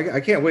rule.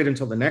 I can't wait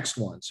until the next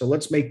one. So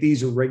let's make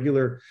these a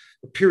regular,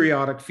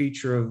 periodic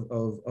feature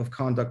of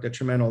Conduct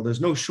Detrimental.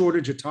 There's no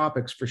shortage of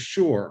topics for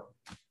sure.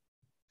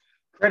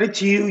 Credit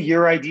to you,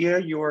 your idea,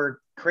 your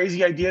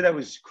crazy idea that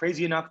was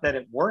crazy enough that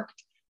it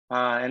worked,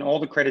 and all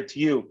the credit to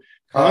you.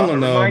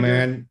 Conlon, though,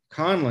 man.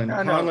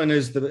 Conlon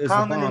is the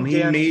bomb.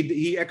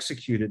 He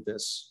executed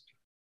this.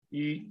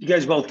 You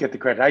guys both get the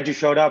credit. I just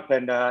showed up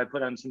and I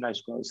put on some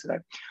nice clothes today.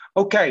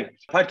 Okay.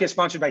 Podcast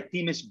sponsored by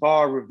Themis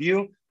Bar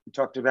Review. We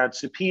talked about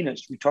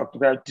subpoenas. We talked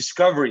about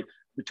discovery.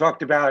 We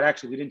talked about,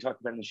 actually, we didn't talk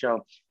about in the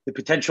show, the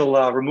potential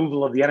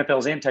removal of the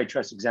NFL's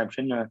antitrust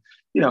exemption.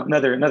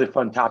 Another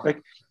fun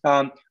topic.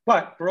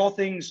 But for all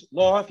things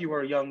law, if you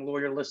are a young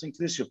lawyer listening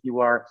to this, if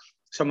you are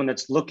someone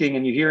that's looking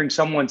and you're hearing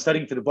someone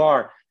studying for the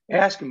bar,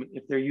 ask them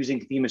if they're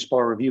using Themis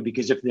Bar Review,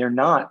 because if they're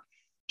not,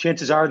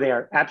 chances are they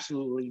are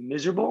absolutely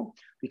miserable,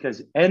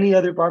 because any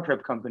other bar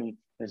prep company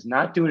is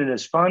not doing it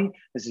as fun,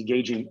 as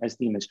engaging as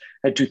Themis.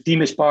 Head to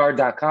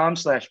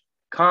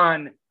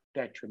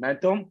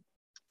themisbar.com/condetrimental.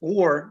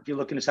 Or if you're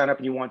looking to sign up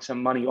and you want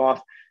some money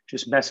off,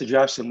 just message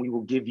us and we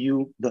will give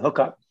you the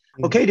hookup.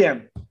 Okay,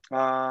 Dan.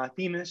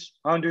 Themis,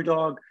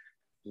 Underdog,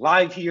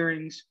 live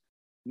hearings,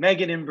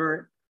 Megan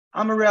Imbert.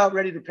 I'm about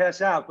ready to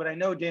pass out, but I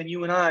know, Dan,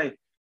 you and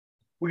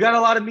we got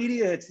a lot of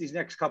media hits these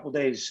next couple of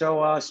days.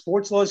 So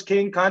sports law is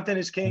king, content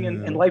is king,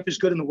 and life is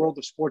good in the world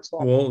of sports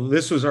law. Well,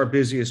 this was our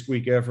busiest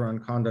week ever on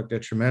Conduct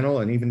Detrimental,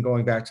 and even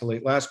going back to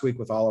late last week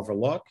with Oliver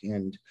Luck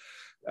and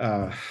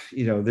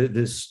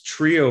this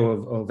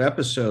trio of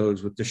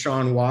episodes with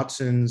Deshaun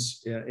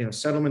Watson's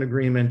settlement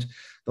agreement,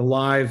 the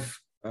live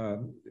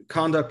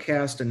Conduct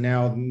cast, and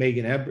now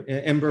Megan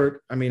Imbert.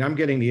 I mean, I'm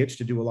getting the itch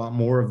to do a lot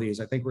more of these.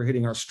 I think we're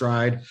hitting our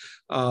stride,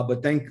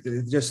 but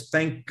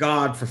thank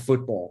God for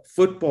football.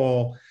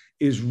 Football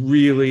is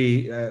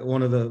really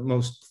one of the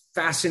most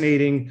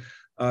fascinating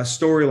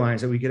storylines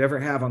that we could ever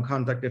have on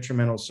Conduct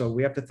Detrimental. So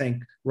we have to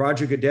thank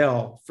Roger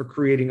Goodell for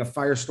creating a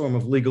firestorm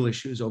of legal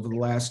issues over the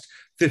last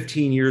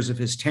 15 years of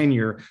his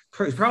tenure.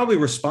 He's probably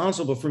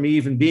responsible for me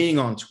even being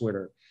on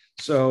Twitter.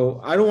 So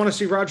I don't want to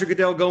see Roger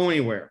Goodell go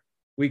anywhere.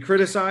 We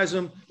criticize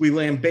him. We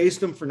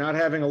lambaste him for not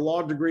having a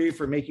law degree,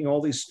 for making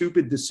all these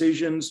stupid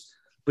decisions,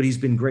 but he's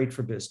been great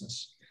for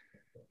business.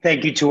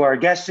 Thank you to our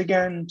guests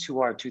again,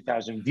 to our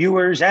 2,000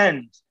 viewers,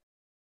 and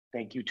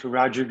thank you to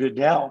Roger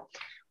Goodell.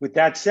 With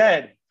that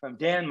said, from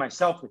Dan,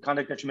 myself, the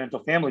Conduct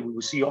Detrimental family, we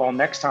will see you all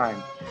next time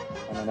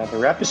on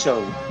another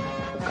episode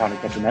of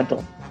Conduct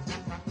Detrimental.